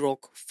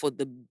bedrock for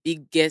the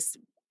biggest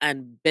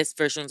and best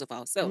versions of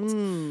ourselves.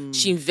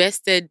 She Mm.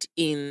 invested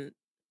in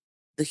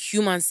the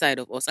human side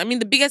of us. I mean,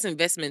 the biggest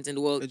investment in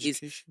the world is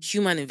Education.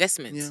 human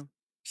investment. Yeah.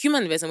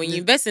 Human investment. When you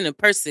Yeah. invest in a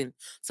person,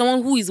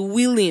 someone who is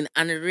willing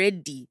and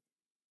ready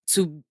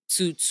to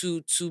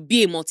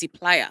be a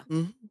multiplier.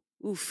 Mhm.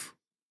 Oof.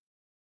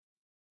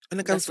 And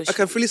That's what I she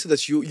can did. freely say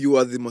that you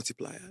are the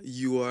multiplier.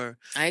 You are.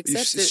 I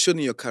accept It's it. shown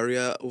in your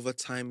career over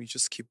time. You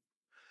just keep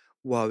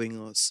wowing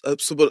us.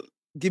 But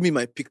give me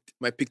my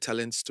peak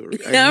talent story.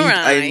 All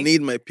I right.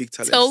 need my peak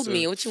talent Tell story.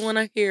 me what you want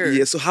to hear.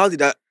 Yeah. So how did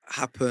that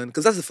happen?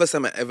 Because that's the first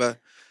time I ever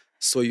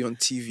saw you on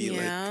TV. Like,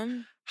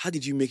 Yeah. how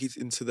did you make it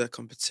into that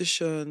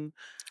competition?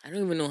 I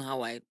don't even know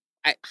how I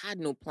had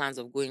no plans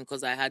of going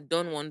because I had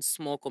done one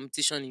small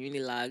competition in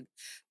Unilag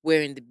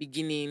where in the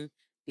beginning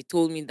they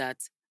told me that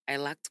I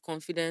lacked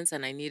confidence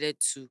and I needed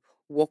to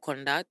work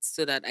on that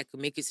so that I could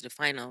make it to the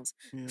finals.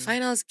 Yeah. The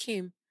finals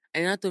came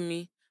and they told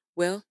me,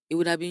 well, it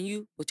would have been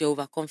you, but you're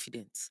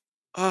overconfident.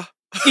 Ah.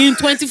 In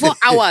 24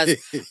 hours,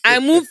 I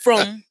moved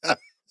from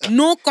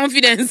no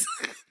confidence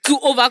to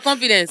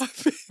overconfidence.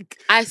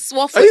 I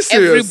swore for Are you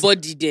serious?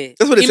 everybody there.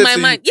 That's what they In said my to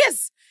you? mind.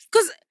 Yes.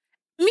 Because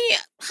me,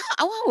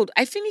 how old?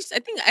 I think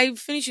I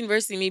finished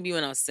university maybe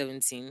when I was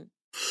 17.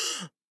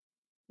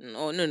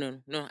 No.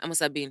 I must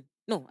have been.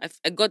 No,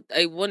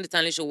 I won the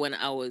talent show when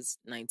I was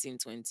 19,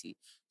 20.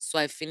 So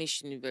I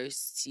finished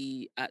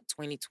university at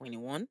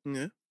 2021.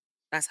 Yeah.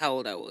 That's how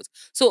old I was.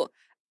 So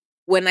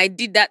when I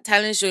did that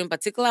talent show in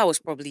particular, I was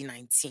probably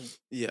 19.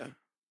 Yeah.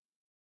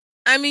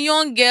 I'm a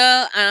young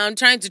girl and I'm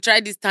trying to try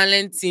this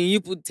talent thing.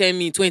 You put tell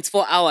me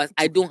 24 hours.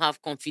 I don't have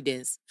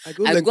confidence. I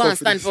go I learn go and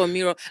stand confidence. for a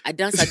mirror. I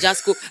dance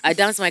Ajasco. I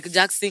dance Michael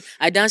Jackson.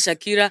 I dance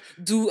Shakira.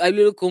 Do a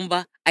little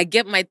comba. I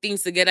get my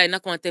things together. I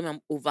not come and tell me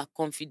I'm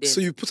overconfident. So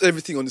you put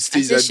everything on the I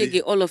stage said, that day.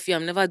 Shege, all of you,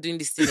 I'm never doing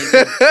this thing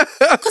again.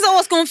 Because I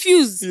was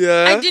confused.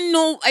 Yeah. I didn't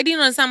know. I didn't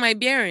understand my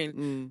bearing.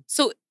 Mm.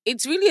 So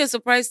it's really a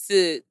surprise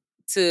to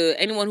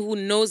anyone who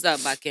knows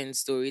that back end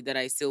story that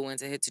I still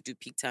went ahead to do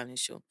Peak Talent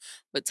Show.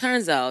 But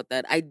turns out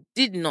that I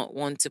did not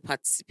want to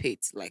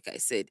participate, like I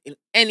said, in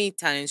any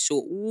talent show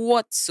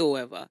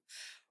whatsoever.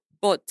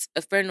 But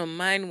a friend of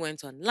mine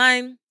went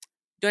online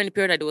during the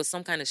period that there was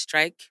some kind of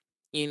strike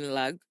in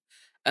Lag.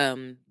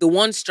 The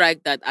one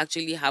strike that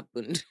actually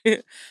happened,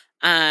 because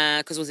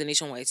it was a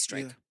nationwide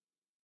strike. Yeah.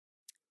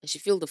 And she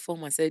filled the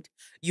form and said,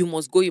 you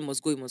must go, you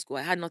must go, you must go.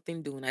 I had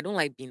nothing doing. I don't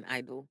like being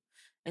idle.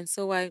 And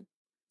so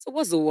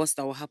what's the worst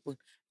that will happen?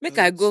 Make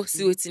I go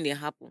see what's in there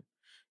happen.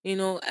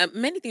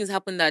 Many things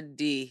happened that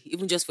day,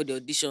 even just for the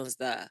auditions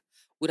that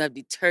would have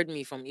deterred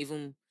me from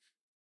even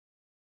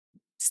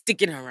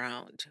sticking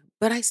around.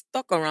 But I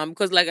stuck around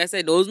because, like I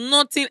said, there was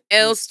nothing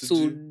else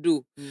to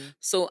do. Yeah.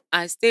 So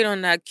I stayed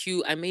on that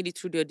queue. I made it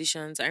through the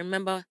auditions. I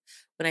remember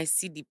when I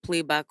see the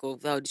playback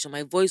of the audition,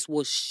 my voice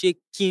was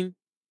shaking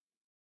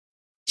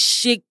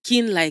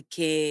like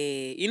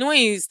when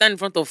you stand in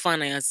front of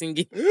fan and you're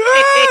singing.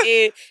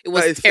 It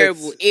was That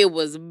terrible. effect. It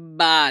was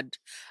bad.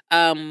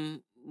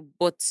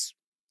 But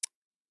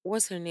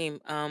what's her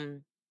name?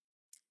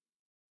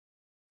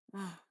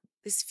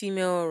 This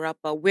female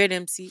rapper, Weird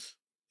MC.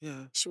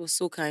 Yeah. She was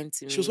so kind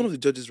to me. She was one of the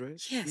judges, right?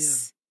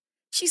 Yes.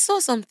 She saw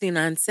something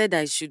and said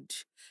that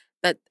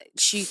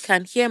she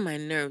can hear my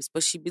nerves,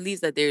 but she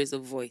believes that there is a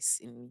voice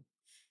in me.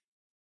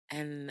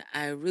 And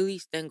I really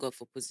thank God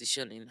for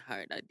positioning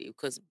her that day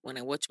because when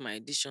I watched my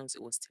auditions,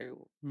 it was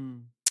terrible.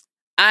 Mm.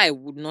 I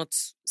would not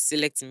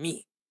select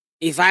me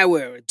if I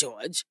were a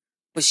judge,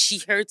 but she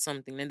heard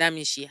something, and that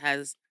means she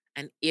has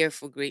an ear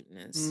for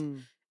greatness.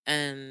 Mm.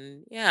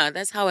 And yeah,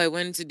 that's how I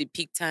went to the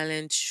Peak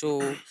Talent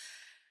show.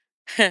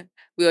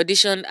 We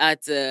auditioned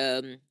at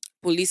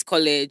police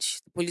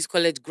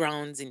college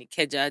grounds in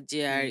Ikeja,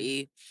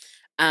 GRA.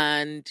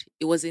 And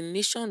it was a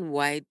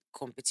nationwide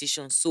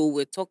competition. So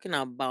we're talking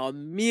about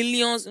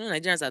millions.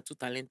 Nigerians are too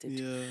talented.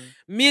 Yeah.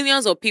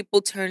 Millions of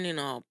people turning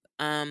up.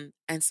 And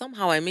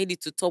somehow I made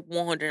it to top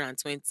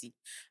 120.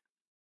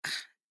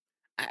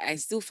 I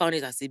still found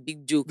it as a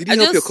big joke. Did it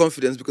help your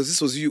confidence because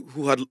this was you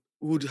who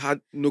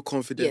had no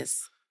confidence?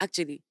 Yes,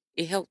 actually,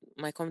 it helped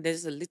my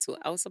confidence a little.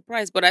 I was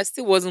surprised, but I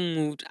still wasn't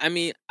moved. I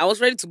mean, I was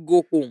ready to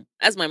go home.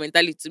 That's my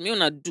mentality. Me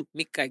wanna do,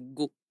 make I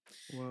go.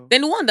 Wow.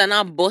 Then the one that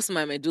now bust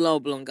my medulla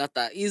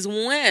oblongata is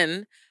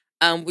when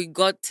we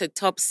got to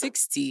top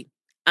 60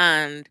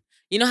 and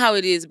You know how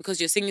it is because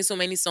you're singing so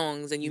many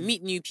songs and you Yeah.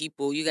 meet new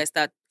people. You guys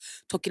start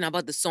talking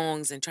about the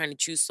songs and trying to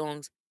choose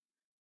songs.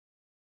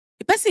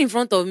 The person in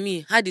front of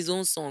me had his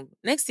own song.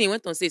 Next thing he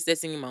went on stage, started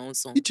singing my own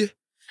song. EJ.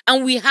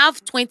 And we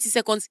have 20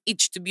 seconds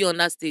each to be on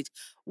that stage.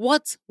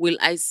 What will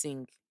I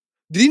sing?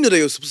 Did he know that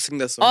you were supposed to sing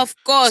that song? Of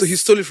course. So he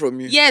stole it from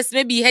you. Yes,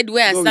 maybe he heard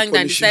where I God will sang and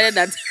punish you. decided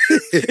that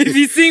if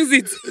he sings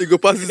it, He go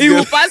pass this he girl.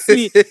 will pass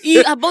me.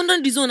 He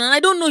abandoned his own and I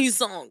don't know his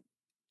song.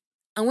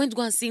 I went to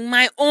go and sing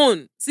my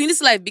own. See, in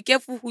this life, be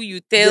careful who you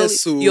tell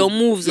Yes, so your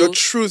moves. your oh.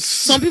 truth.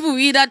 Some people will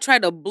either try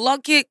to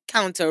block it,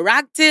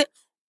 counteract it,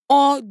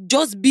 or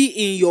just be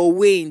in your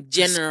way in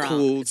general.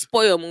 cold.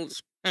 Spoil your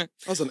moves.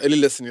 That's an early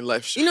lesson in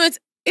life. You know,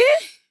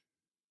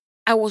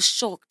 I was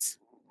shocked.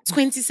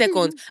 20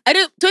 seconds.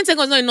 20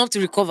 seconds not enough to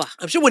recover.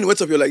 I'm sure when he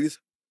went up, you're like this.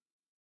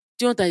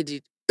 Do you know what I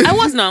did? I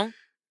was now.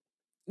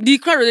 The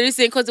crowd was already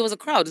saying, because there was a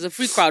crowd, there's a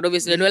free crowd,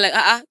 obviously. And they were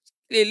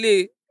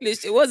like,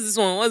 what's this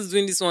one? What's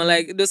doing this one?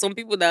 Like, there's some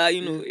people that,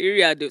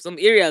 some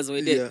areas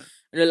were there. Yeah.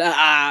 And they're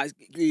like,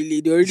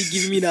 really, they're already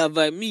giving me that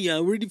vibe. Me,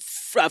 I'm already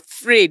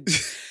afraid. You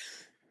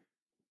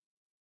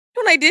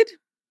know what I did?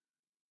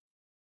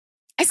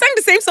 I sang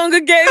the same song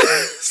again.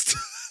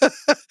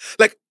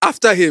 Like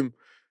after him.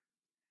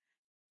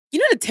 You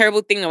know the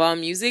terrible thing about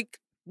music?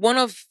 One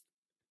of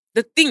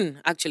the thing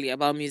actually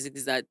about music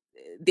is that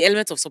the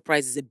element of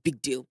surprise is a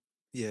big deal.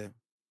 Yeah.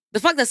 The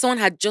fact that someone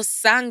had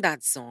just sang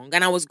that song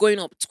and I was going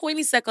up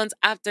 20 seconds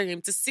after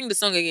him to sing the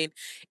song again,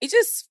 it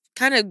just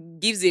kind of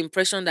gives the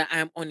impression that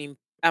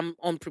I'm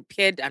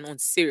unprepared and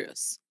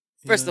unserious.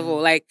 First of Yeah.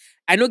 all, like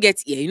I know get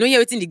here. You know,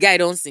 you're waiting the guy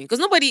don't sing because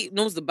nobody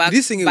knows the Did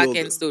he sing it back well,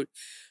 end though? story.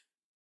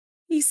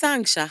 He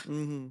sang, Sha.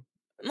 Mm-hmm.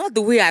 Not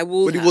the way I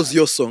would. But it was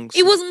your song. It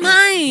so- was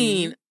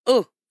mine. Mhm.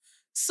 Oh.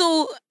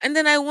 So, and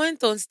then I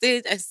went on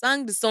stage, I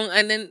sang the song,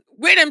 and then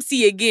Great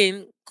MC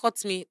again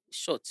cut me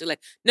short. You're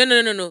like,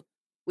 no.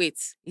 Wait,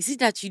 is it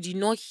that you did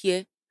not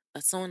hear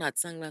that someone had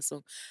sang that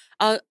song?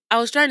 I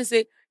was trying to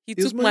say, he It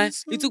was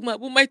took my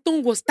but my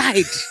tongue was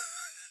tied.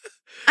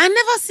 I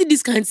never see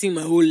this kind of thing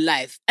my whole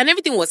life. And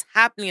everything was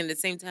happening at the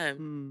same time.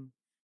 Mm.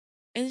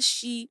 And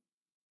she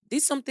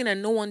did something that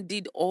no one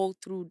did all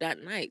through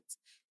that night.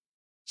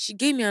 She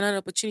gave me another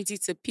opportunity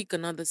to pick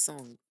another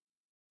song,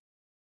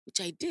 which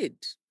I did.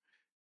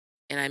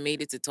 And I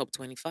made it to top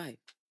 25.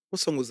 What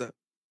song was that?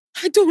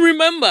 I don't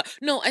remember.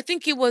 No, I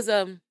think it was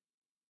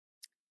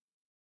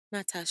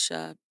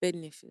Natasha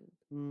Bedingfield.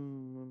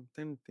 I'm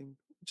trying to think.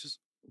 Which is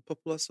a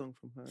popular song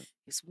from her.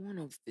 It's one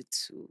of the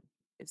two.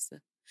 It's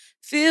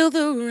feel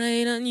the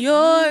rain on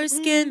your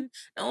skin.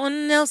 No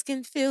one else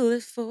can feel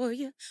it for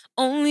you.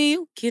 Only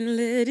you can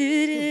let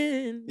it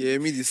in. Yeah,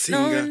 me the No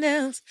singer. one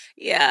else.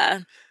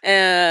 Yeah.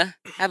 I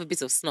have a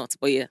bit of snot,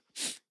 but yeah.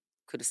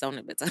 Could have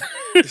sounded better.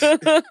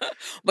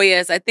 But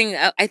yes, I think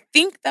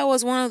that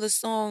was one of the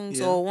songs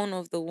Yeah. or one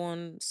of the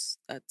ones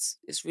that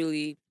is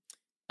really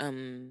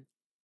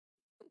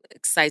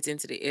exciting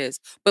to the ears.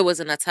 But it was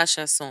a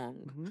Natasha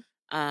song.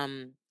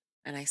 Mhm.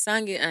 And I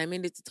sang it and I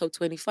made it to top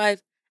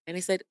 25. And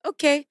they said,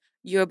 okay,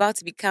 you're about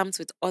to be camped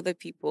with other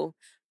people,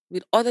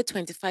 with other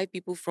 25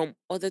 people from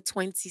other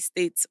 20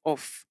 states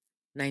of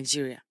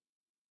Nigeria.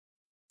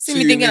 See So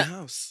me you're in thinking, a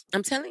house.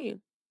 I'm telling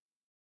you.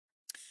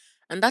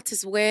 And that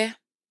is where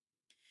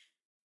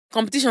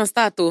competition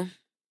start though.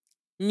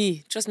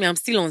 Me, trust me, I'm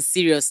still on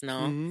serious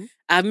now. Mhm.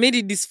 I've made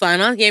it this far.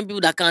 Now hearing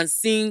people that can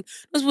sing.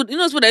 You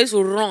know what I used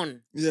to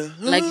run. Yeah.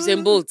 Like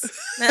Usain Bolt.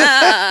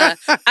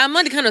 I'm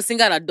not the kind of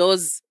singer that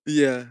does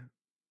Yeah.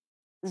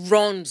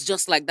 runs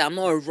just like that. I'm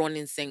not a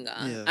running singer.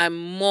 Yeah. I'm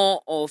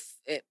more of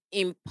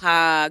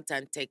impact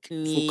and Vocal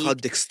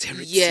technique.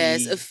 dexterity.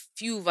 Yes, a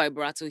few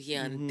vibrato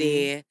here and Mhm.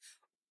 there.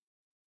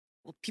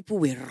 But people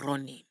were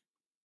running.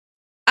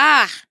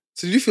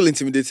 So did you feel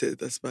intimidated?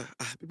 That's bad.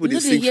 People You know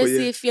they they sing hear for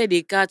say you. fear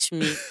they catch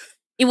me.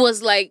 It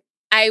was like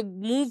I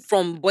moved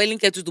from boiling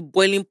kettle to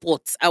boiling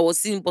pot. I was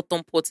seeing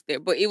bottom pot there,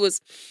 but it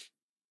was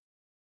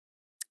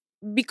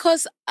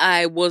because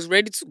I was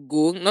ready to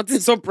go. Nothing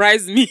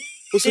surprised me.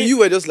 Oh, so you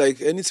were just like,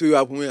 anything will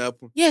happen, will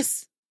happen.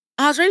 Yes,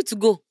 I was ready to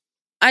go.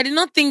 I did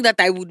not think that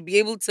I would be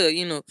able to,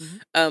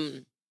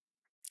 Mhm.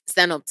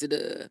 stand up to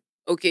the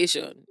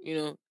occasion,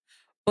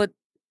 But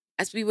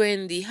as we were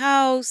in the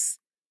house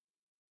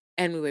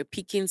and we were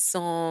picking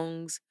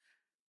songs,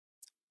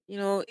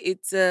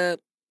 it's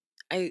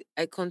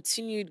I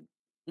continued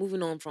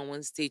moving on from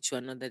one stage to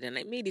another. Then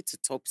I made it to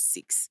top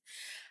 6.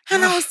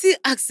 And I was still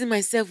asking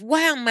myself,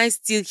 why am I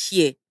still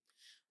here?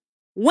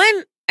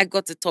 When I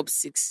got to top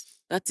 6,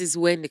 that is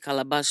when the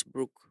calabash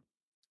broke.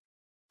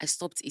 I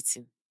stopped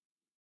eating.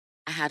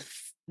 I had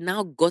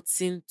now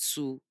gotten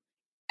to,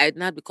 I had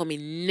now become a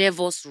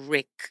nervous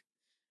wreck.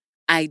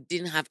 I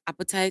didn't have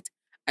appetite.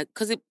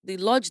 Because the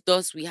lodge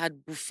does, we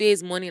had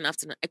buffets morning and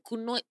afternoon. I could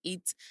not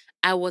eat.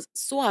 I was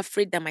so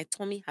afraid that my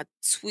tummy had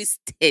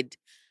twisted.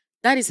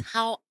 That is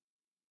how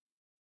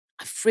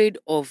afraid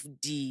of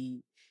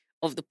the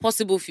of the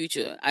possible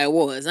future I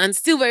was, and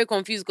still very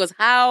confused because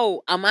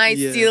how am I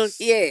still Yes.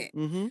 here?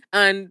 Mm-hmm.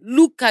 And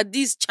look at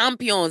these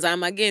champions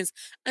I'm against,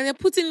 and they're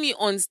putting me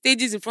on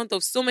stages in front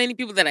of so many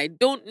people that I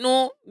don't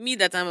know, me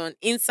that I'm an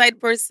inside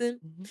person.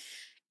 Mm-hmm.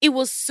 It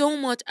was so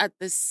much at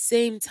the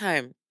same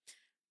time.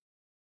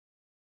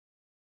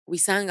 We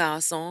sang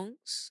our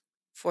songs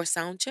for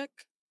sound check,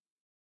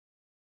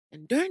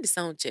 and during the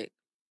sound check,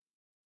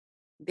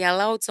 they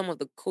allowed some of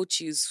the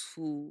coaches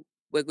who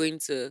were going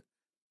to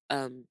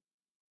um,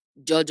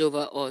 judge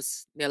over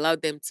us. They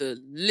allowed them to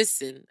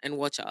listen and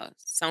watch our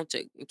sound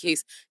check in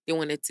case they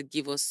wanted to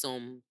give us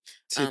some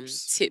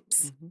Tips.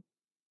 tips. Mm-hmm.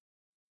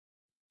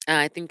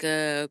 I think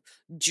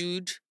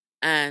Jude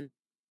and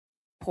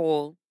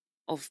Paul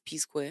of P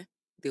Square,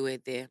 they were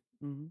there.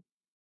 Mm-hmm.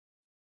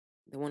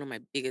 They're one of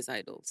my biggest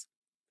idols.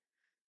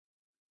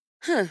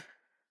 Huh.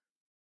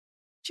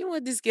 Do you know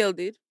what this girl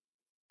did?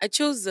 I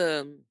chose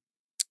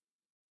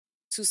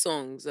two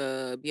songs,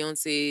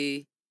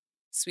 Beyonce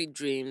Sweet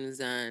Dreams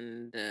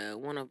and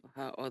one of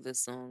her other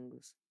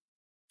songs.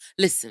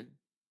 Listen,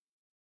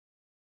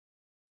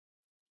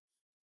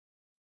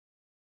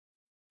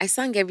 I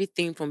sang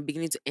everything from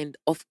beginning to end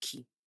off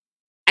key.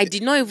 I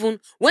did not even,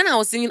 when I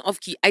was singing off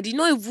key, I did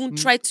not even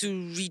Mm. try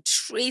to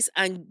retrace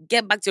and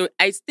get back to it.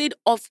 I stayed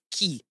off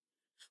key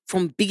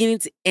from beginning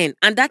to end.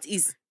 And that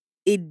is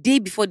a day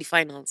before the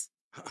finals.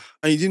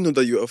 And you didn't know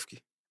that you were off key.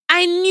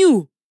 I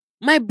knew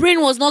my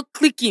brain was not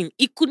clicking.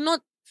 It could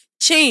not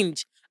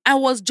change. I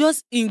was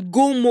just in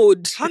go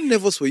mode. How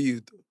nervous were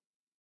you?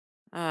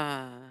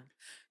 Ah,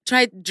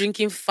 tried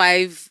drinking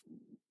five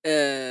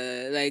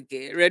like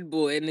Red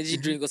Bull energy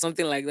Mm-hmm. drink or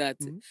something like that.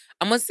 Mm-hmm.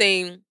 I'm not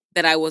saying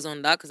that I was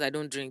on that because Yeah.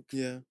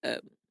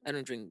 I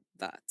don't drink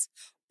that.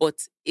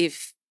 But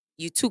if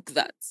you took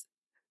that,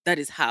 that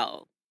is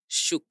how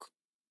shook.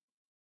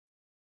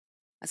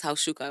 That's how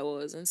shook I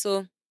was. And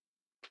so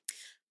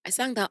I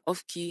sang that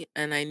off key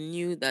and I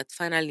knew that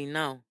finally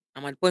now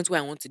I'm at the point where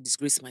I want to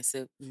disgrace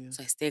myself. Yeah.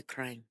 So I started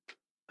crying.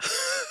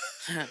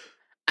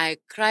 I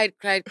cried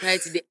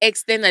to the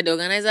extent that the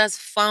organizers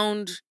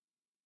found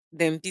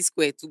them P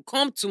Square to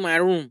come to my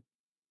room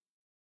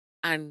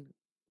and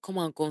come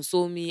and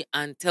console me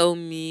and tell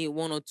me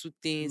one or two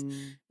things.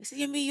 Mm. I said,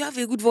 Yemi, you have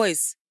a good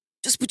voice.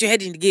 Just put your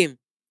head in the game.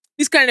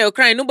 This kind of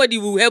crying, nobody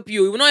will help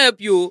you. It will not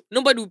help you.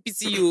 Nobody will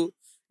pity you.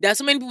 There are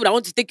so many people that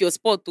want to take your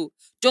spot too.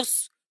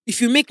 Just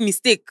if you make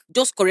mistake,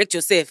 just correct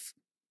yourself.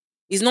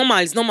 It's normal.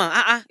 It's normal.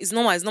 It's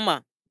normal. It's normal.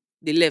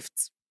 They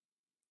left.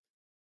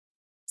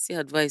 See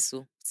advice,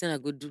 so thing I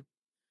go do.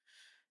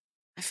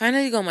 I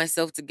finally got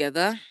myself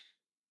together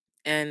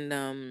and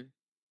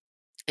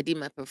I did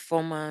my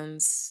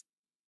performance.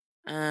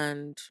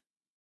 And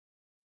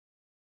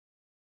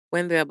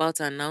when they were about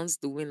to announce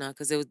the winner,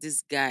 because there was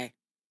this guy,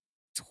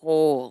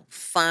 tall,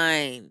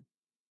 fine,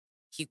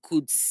 he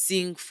could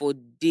sing for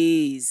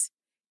days.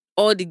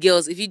 All the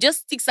girls, if he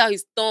just sticks out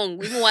his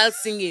tongue, even while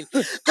singing,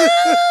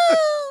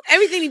 oh,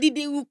 everything he did,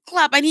 they would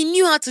clap, and he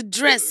knew how to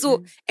dress.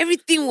 So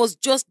everything was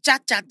just cha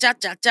cha cha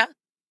cha cha.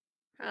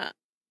 Ah,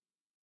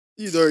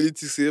 You don't need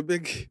to say a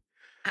big.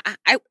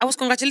 I was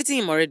congratulating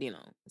him already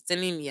now.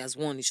 Telling him he has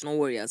won. You should not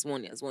worry. He has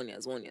won. He has won. He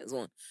has won. He has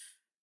won.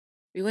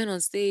 We went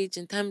on stage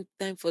and time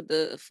for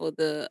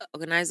the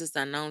organizers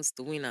to announce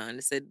the winner. And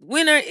they said,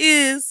 winner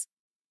is,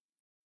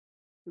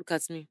 look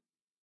at me.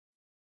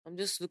 I'm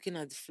just looking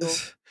at the floor,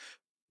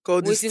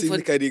 Call this waiting thing, for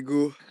look how they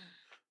go.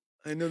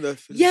 I know that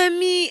feeling.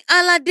 Yemi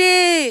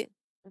Alade.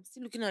 I'm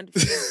still looking at the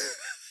floor.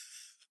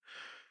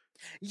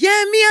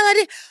 Yemi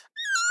Alade.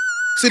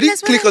 So it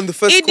didn't click on the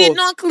first It call. did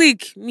not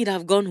click. Me'd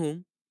have gone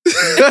home.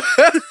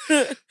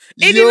 It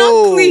did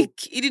not click.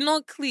 It did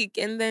not click.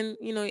 And then,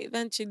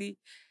 eventually,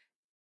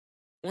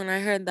 when I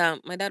heard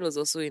that, my dad was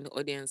also in the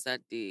audience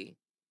that day.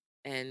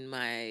 And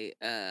my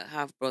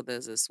half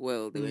brothers as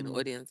well. They were in the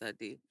audience that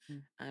day.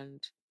 Mm. And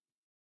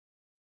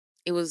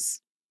it was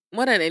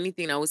more than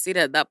anything, I would say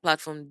that that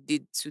platform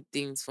did two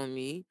things for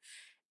me.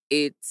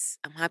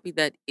 I'm happy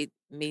that it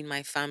made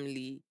my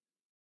family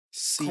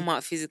come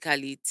out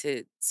physically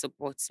to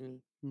support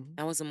me. Mm-hmm.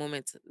 That was a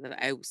moment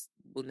that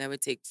will never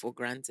take for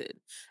granted.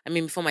 I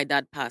mean, before my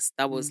dad passed,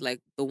 that was like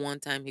the one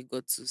time he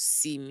got to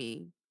see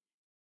me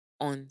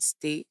on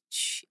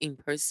stage in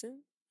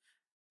person.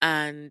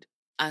 And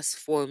as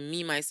for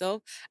me,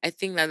 myself, I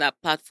think that that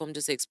platform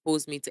just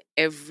exposed me to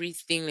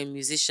everything a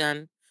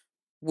musician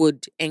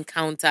would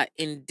encounter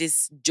in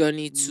this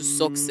journey to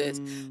success.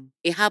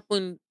 It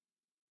happened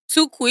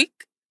too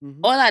quick,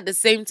 all at the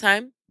same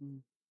time.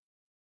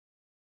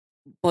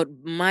 But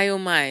my oh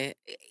my,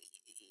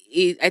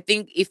 I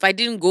think if I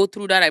didn't go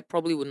through that, I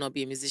probably would not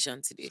be a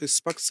musician today. So it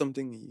sparked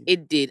something in you.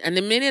 It did. And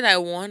the minute I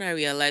won, I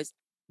realized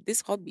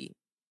this hobby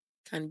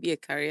can be a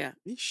career.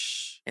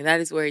 Ish. And that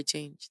is where it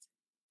changed.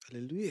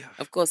 Hallelujah.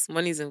 Of course,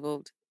 money is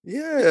involved.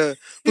 Yeah.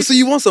 But so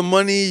you want some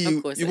money,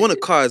 Of course you I want a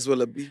did. car as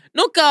well, Abi?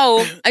 No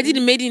car. I did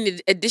the maiden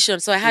edition,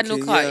 so I had no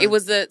Okay, car. yeah. It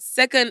was the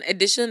second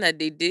edition that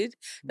they did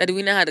that the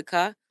winner had a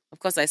car. Of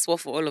course, I swore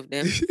for all of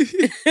them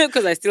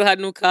because I still had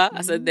no car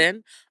as of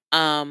then.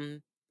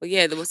 But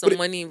yeah, there was But some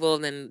money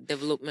involved and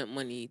development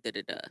money. Da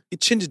da da.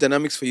 it changed the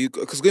dynamics for you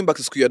because going back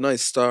to school, you're now a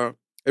star.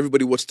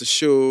 Everybody watched the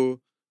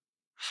show.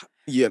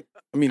 Yeah,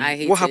 I mean, I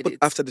what hated happened it.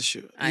 after the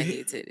show? I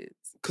hated it.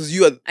 Because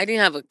you are, I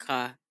didn't have a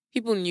car.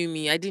 People knew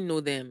me. I didn't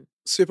know them.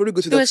 so you probably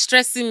go to They were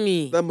stressing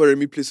me. that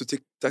Moremi place to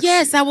take taxi.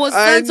 Yes, I was.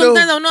 I know.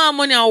 Sometimes I don't have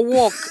money. I'll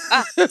walk.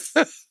 Ah,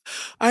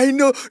 I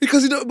know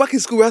because back in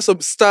school we had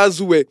some stars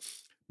who were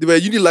they were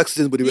Unilag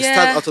students, but they were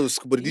stars yeah, out of the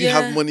school, but they didn't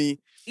have yeah. money.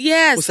 Must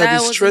Yes, have been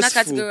I was in that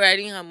stressful. category. I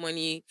didn't have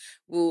money.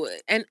 Well,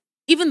 and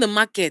even the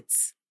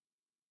markets,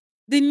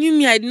 they knew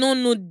me. I did not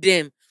know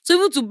them. So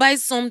even to buy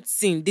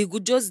something, they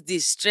could just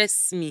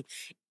distress me.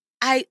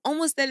 I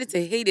almost started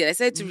to hate it. I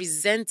started to Mm,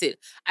 resent it.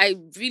 I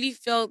really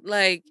felt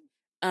like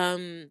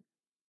um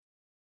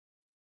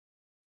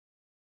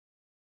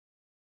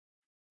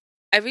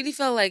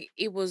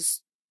it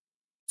was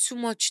too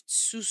much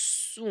too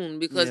soon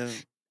because yeah,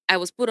 I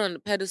was put on the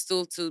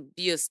pedestal to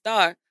be a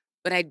star,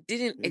 but I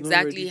didn't you're not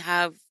exactly ready.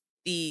 have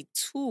the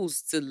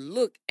tools to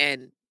look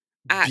and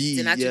act and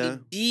B, actually yeah,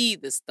 be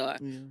the star.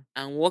 yeah.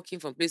 And walking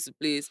from place to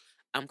place,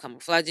 I'm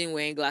camouflaging,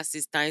 wearing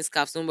glasses, tying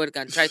scarf. Somebody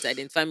can try to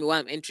identify me while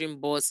I'm entering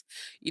bus.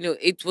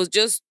 It was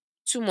just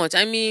too much.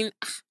 I mean,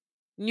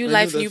 new I know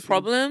life, that new feeling. Yeah.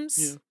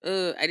 problems.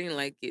 I didn't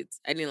like it.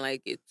 I didn't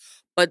like it.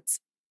 But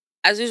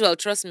as usual,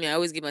 trust me, I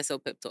always give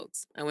myself pep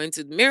talks. I went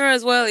to the mirror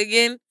as well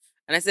again,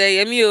 and I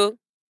said, Yemi, oh,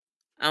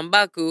 I'm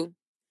back. Oh.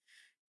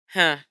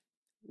 Huh.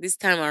 This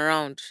time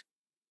around,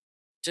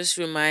 just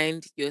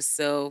remind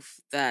yourself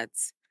that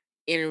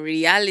in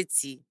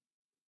reality,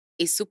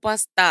 a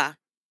superstar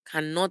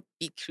cannot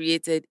be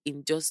created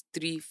in just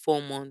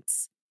 3-4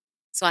 months.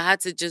 So I had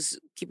to just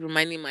keep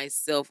reminding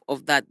myself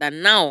of that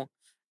now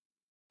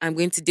I'm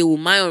going to deal with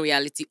my own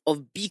reality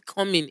of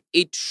becoming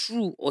a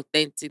true,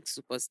 authentic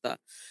superstar.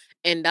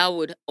 And that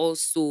would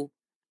also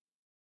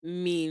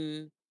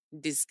mean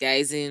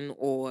disguising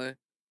or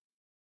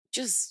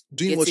just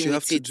Doing what getting you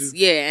have with to it. do.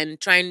 Yeah, and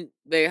trying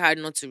very hard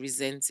not to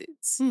resent it.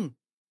 Hmm.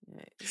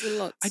 Yeah, it's a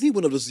lot. I need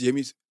one of those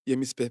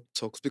Yemi's pep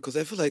talks because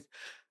I feel like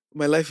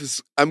my life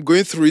is I'm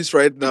going through it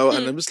right now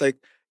and I'm just like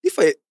if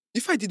I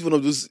if I did one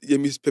of those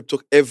Yemi's pep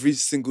talk every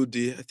single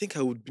day, I think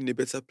I would be in a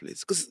better place.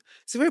 Because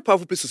it's a very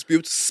powerful place to be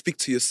able to speak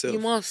to You yourself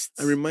and must.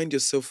 remind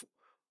yourself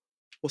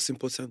what's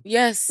important. What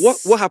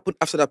Yes. happened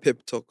after that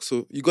pep talk?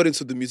 So you got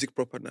into the music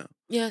proper now.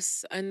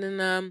 Yes. And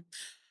then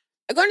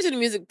I got into the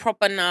music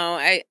proper now.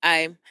 I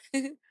I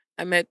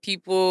met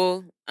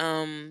people.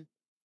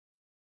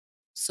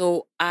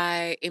 So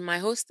I in my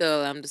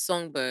hostel, I'm the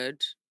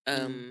songbird.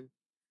 Mm.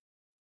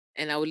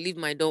 And I would leave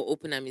my door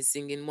open and be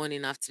singing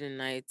morning, afternoon,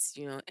 night.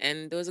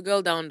 And there was a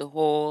girl down the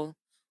hall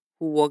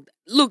who walked.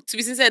 Look, to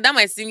be sincere, that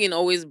my singing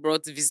always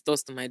brought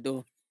visitors to my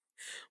door,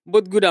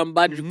 both good and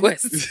bad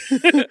requests.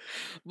 Mm-hmm.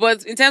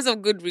 But in terms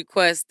of good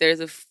requests, there's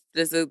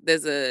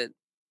a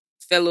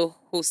fellow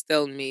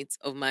hostel mate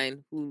of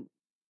mine who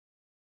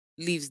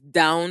lives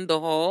down the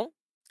hall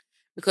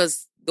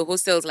because the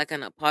hostel is like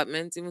an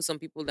apartment. Even some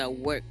people that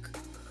work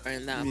are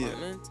in that Yeah.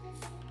 apartment.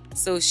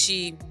 So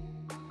she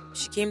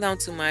came down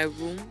to my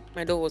room.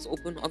 My door was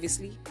open,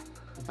 obviously,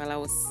 while I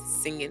was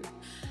singing.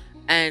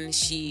 And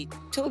she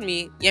told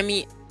me,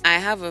 Yemi, I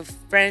have a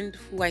friend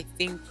who I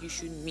think you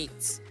should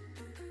meet.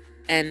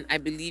 And I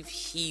believe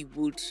he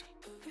would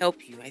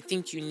help you. I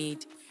think you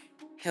need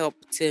help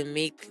to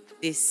make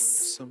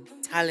this Some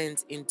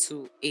talent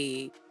into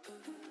a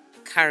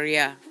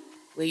career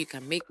where you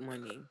can make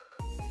money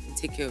and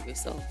take care of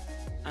yourself.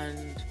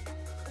 And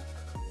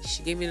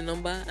she gave me the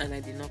number and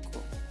I did not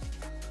call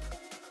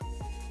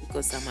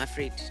because I'm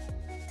afraid.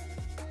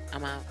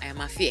 I am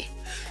afraid.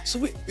 So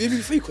wait, maybe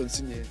before you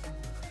continue.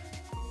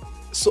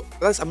 So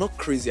I'm not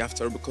crazy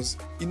after all because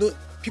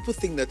people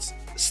think that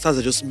stars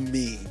are just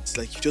made,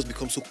 like you just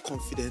become so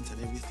confident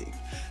and everything.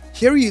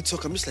 Hearing you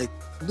talk, I'm just like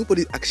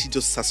nobody actually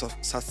just starts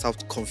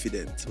out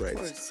confident, right? Of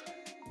course.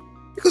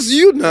 Because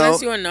you now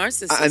Unless you're a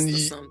narcissist or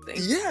something.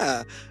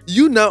 yeah,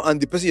 you now and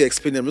the person you're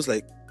explaining, I'm just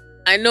like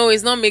I know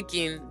it's not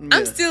making.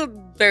 I'm Yeah. still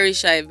very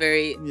shy,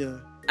 very yeah.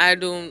 I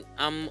don't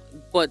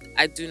but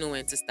I do know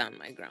when to stand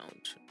my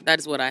ground. That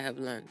is what I have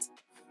learned.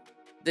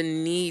 The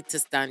need to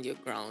stand your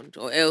ground,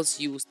 or else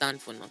you will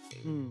stand for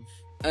nothing.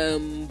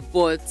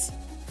 But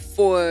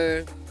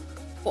for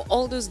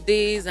all those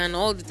days and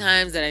all the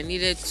times that I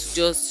needed to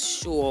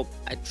just show up,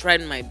 I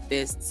tried my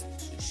best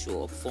to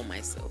show up for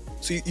myself.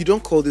 So you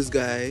don't call this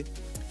guy.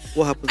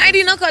 What happened? I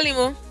did not call him.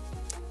 Oh.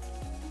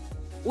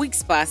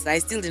 Weeks passed, I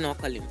still did not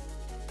call him.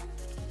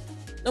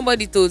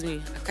 Nobody told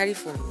me. I carry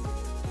phone.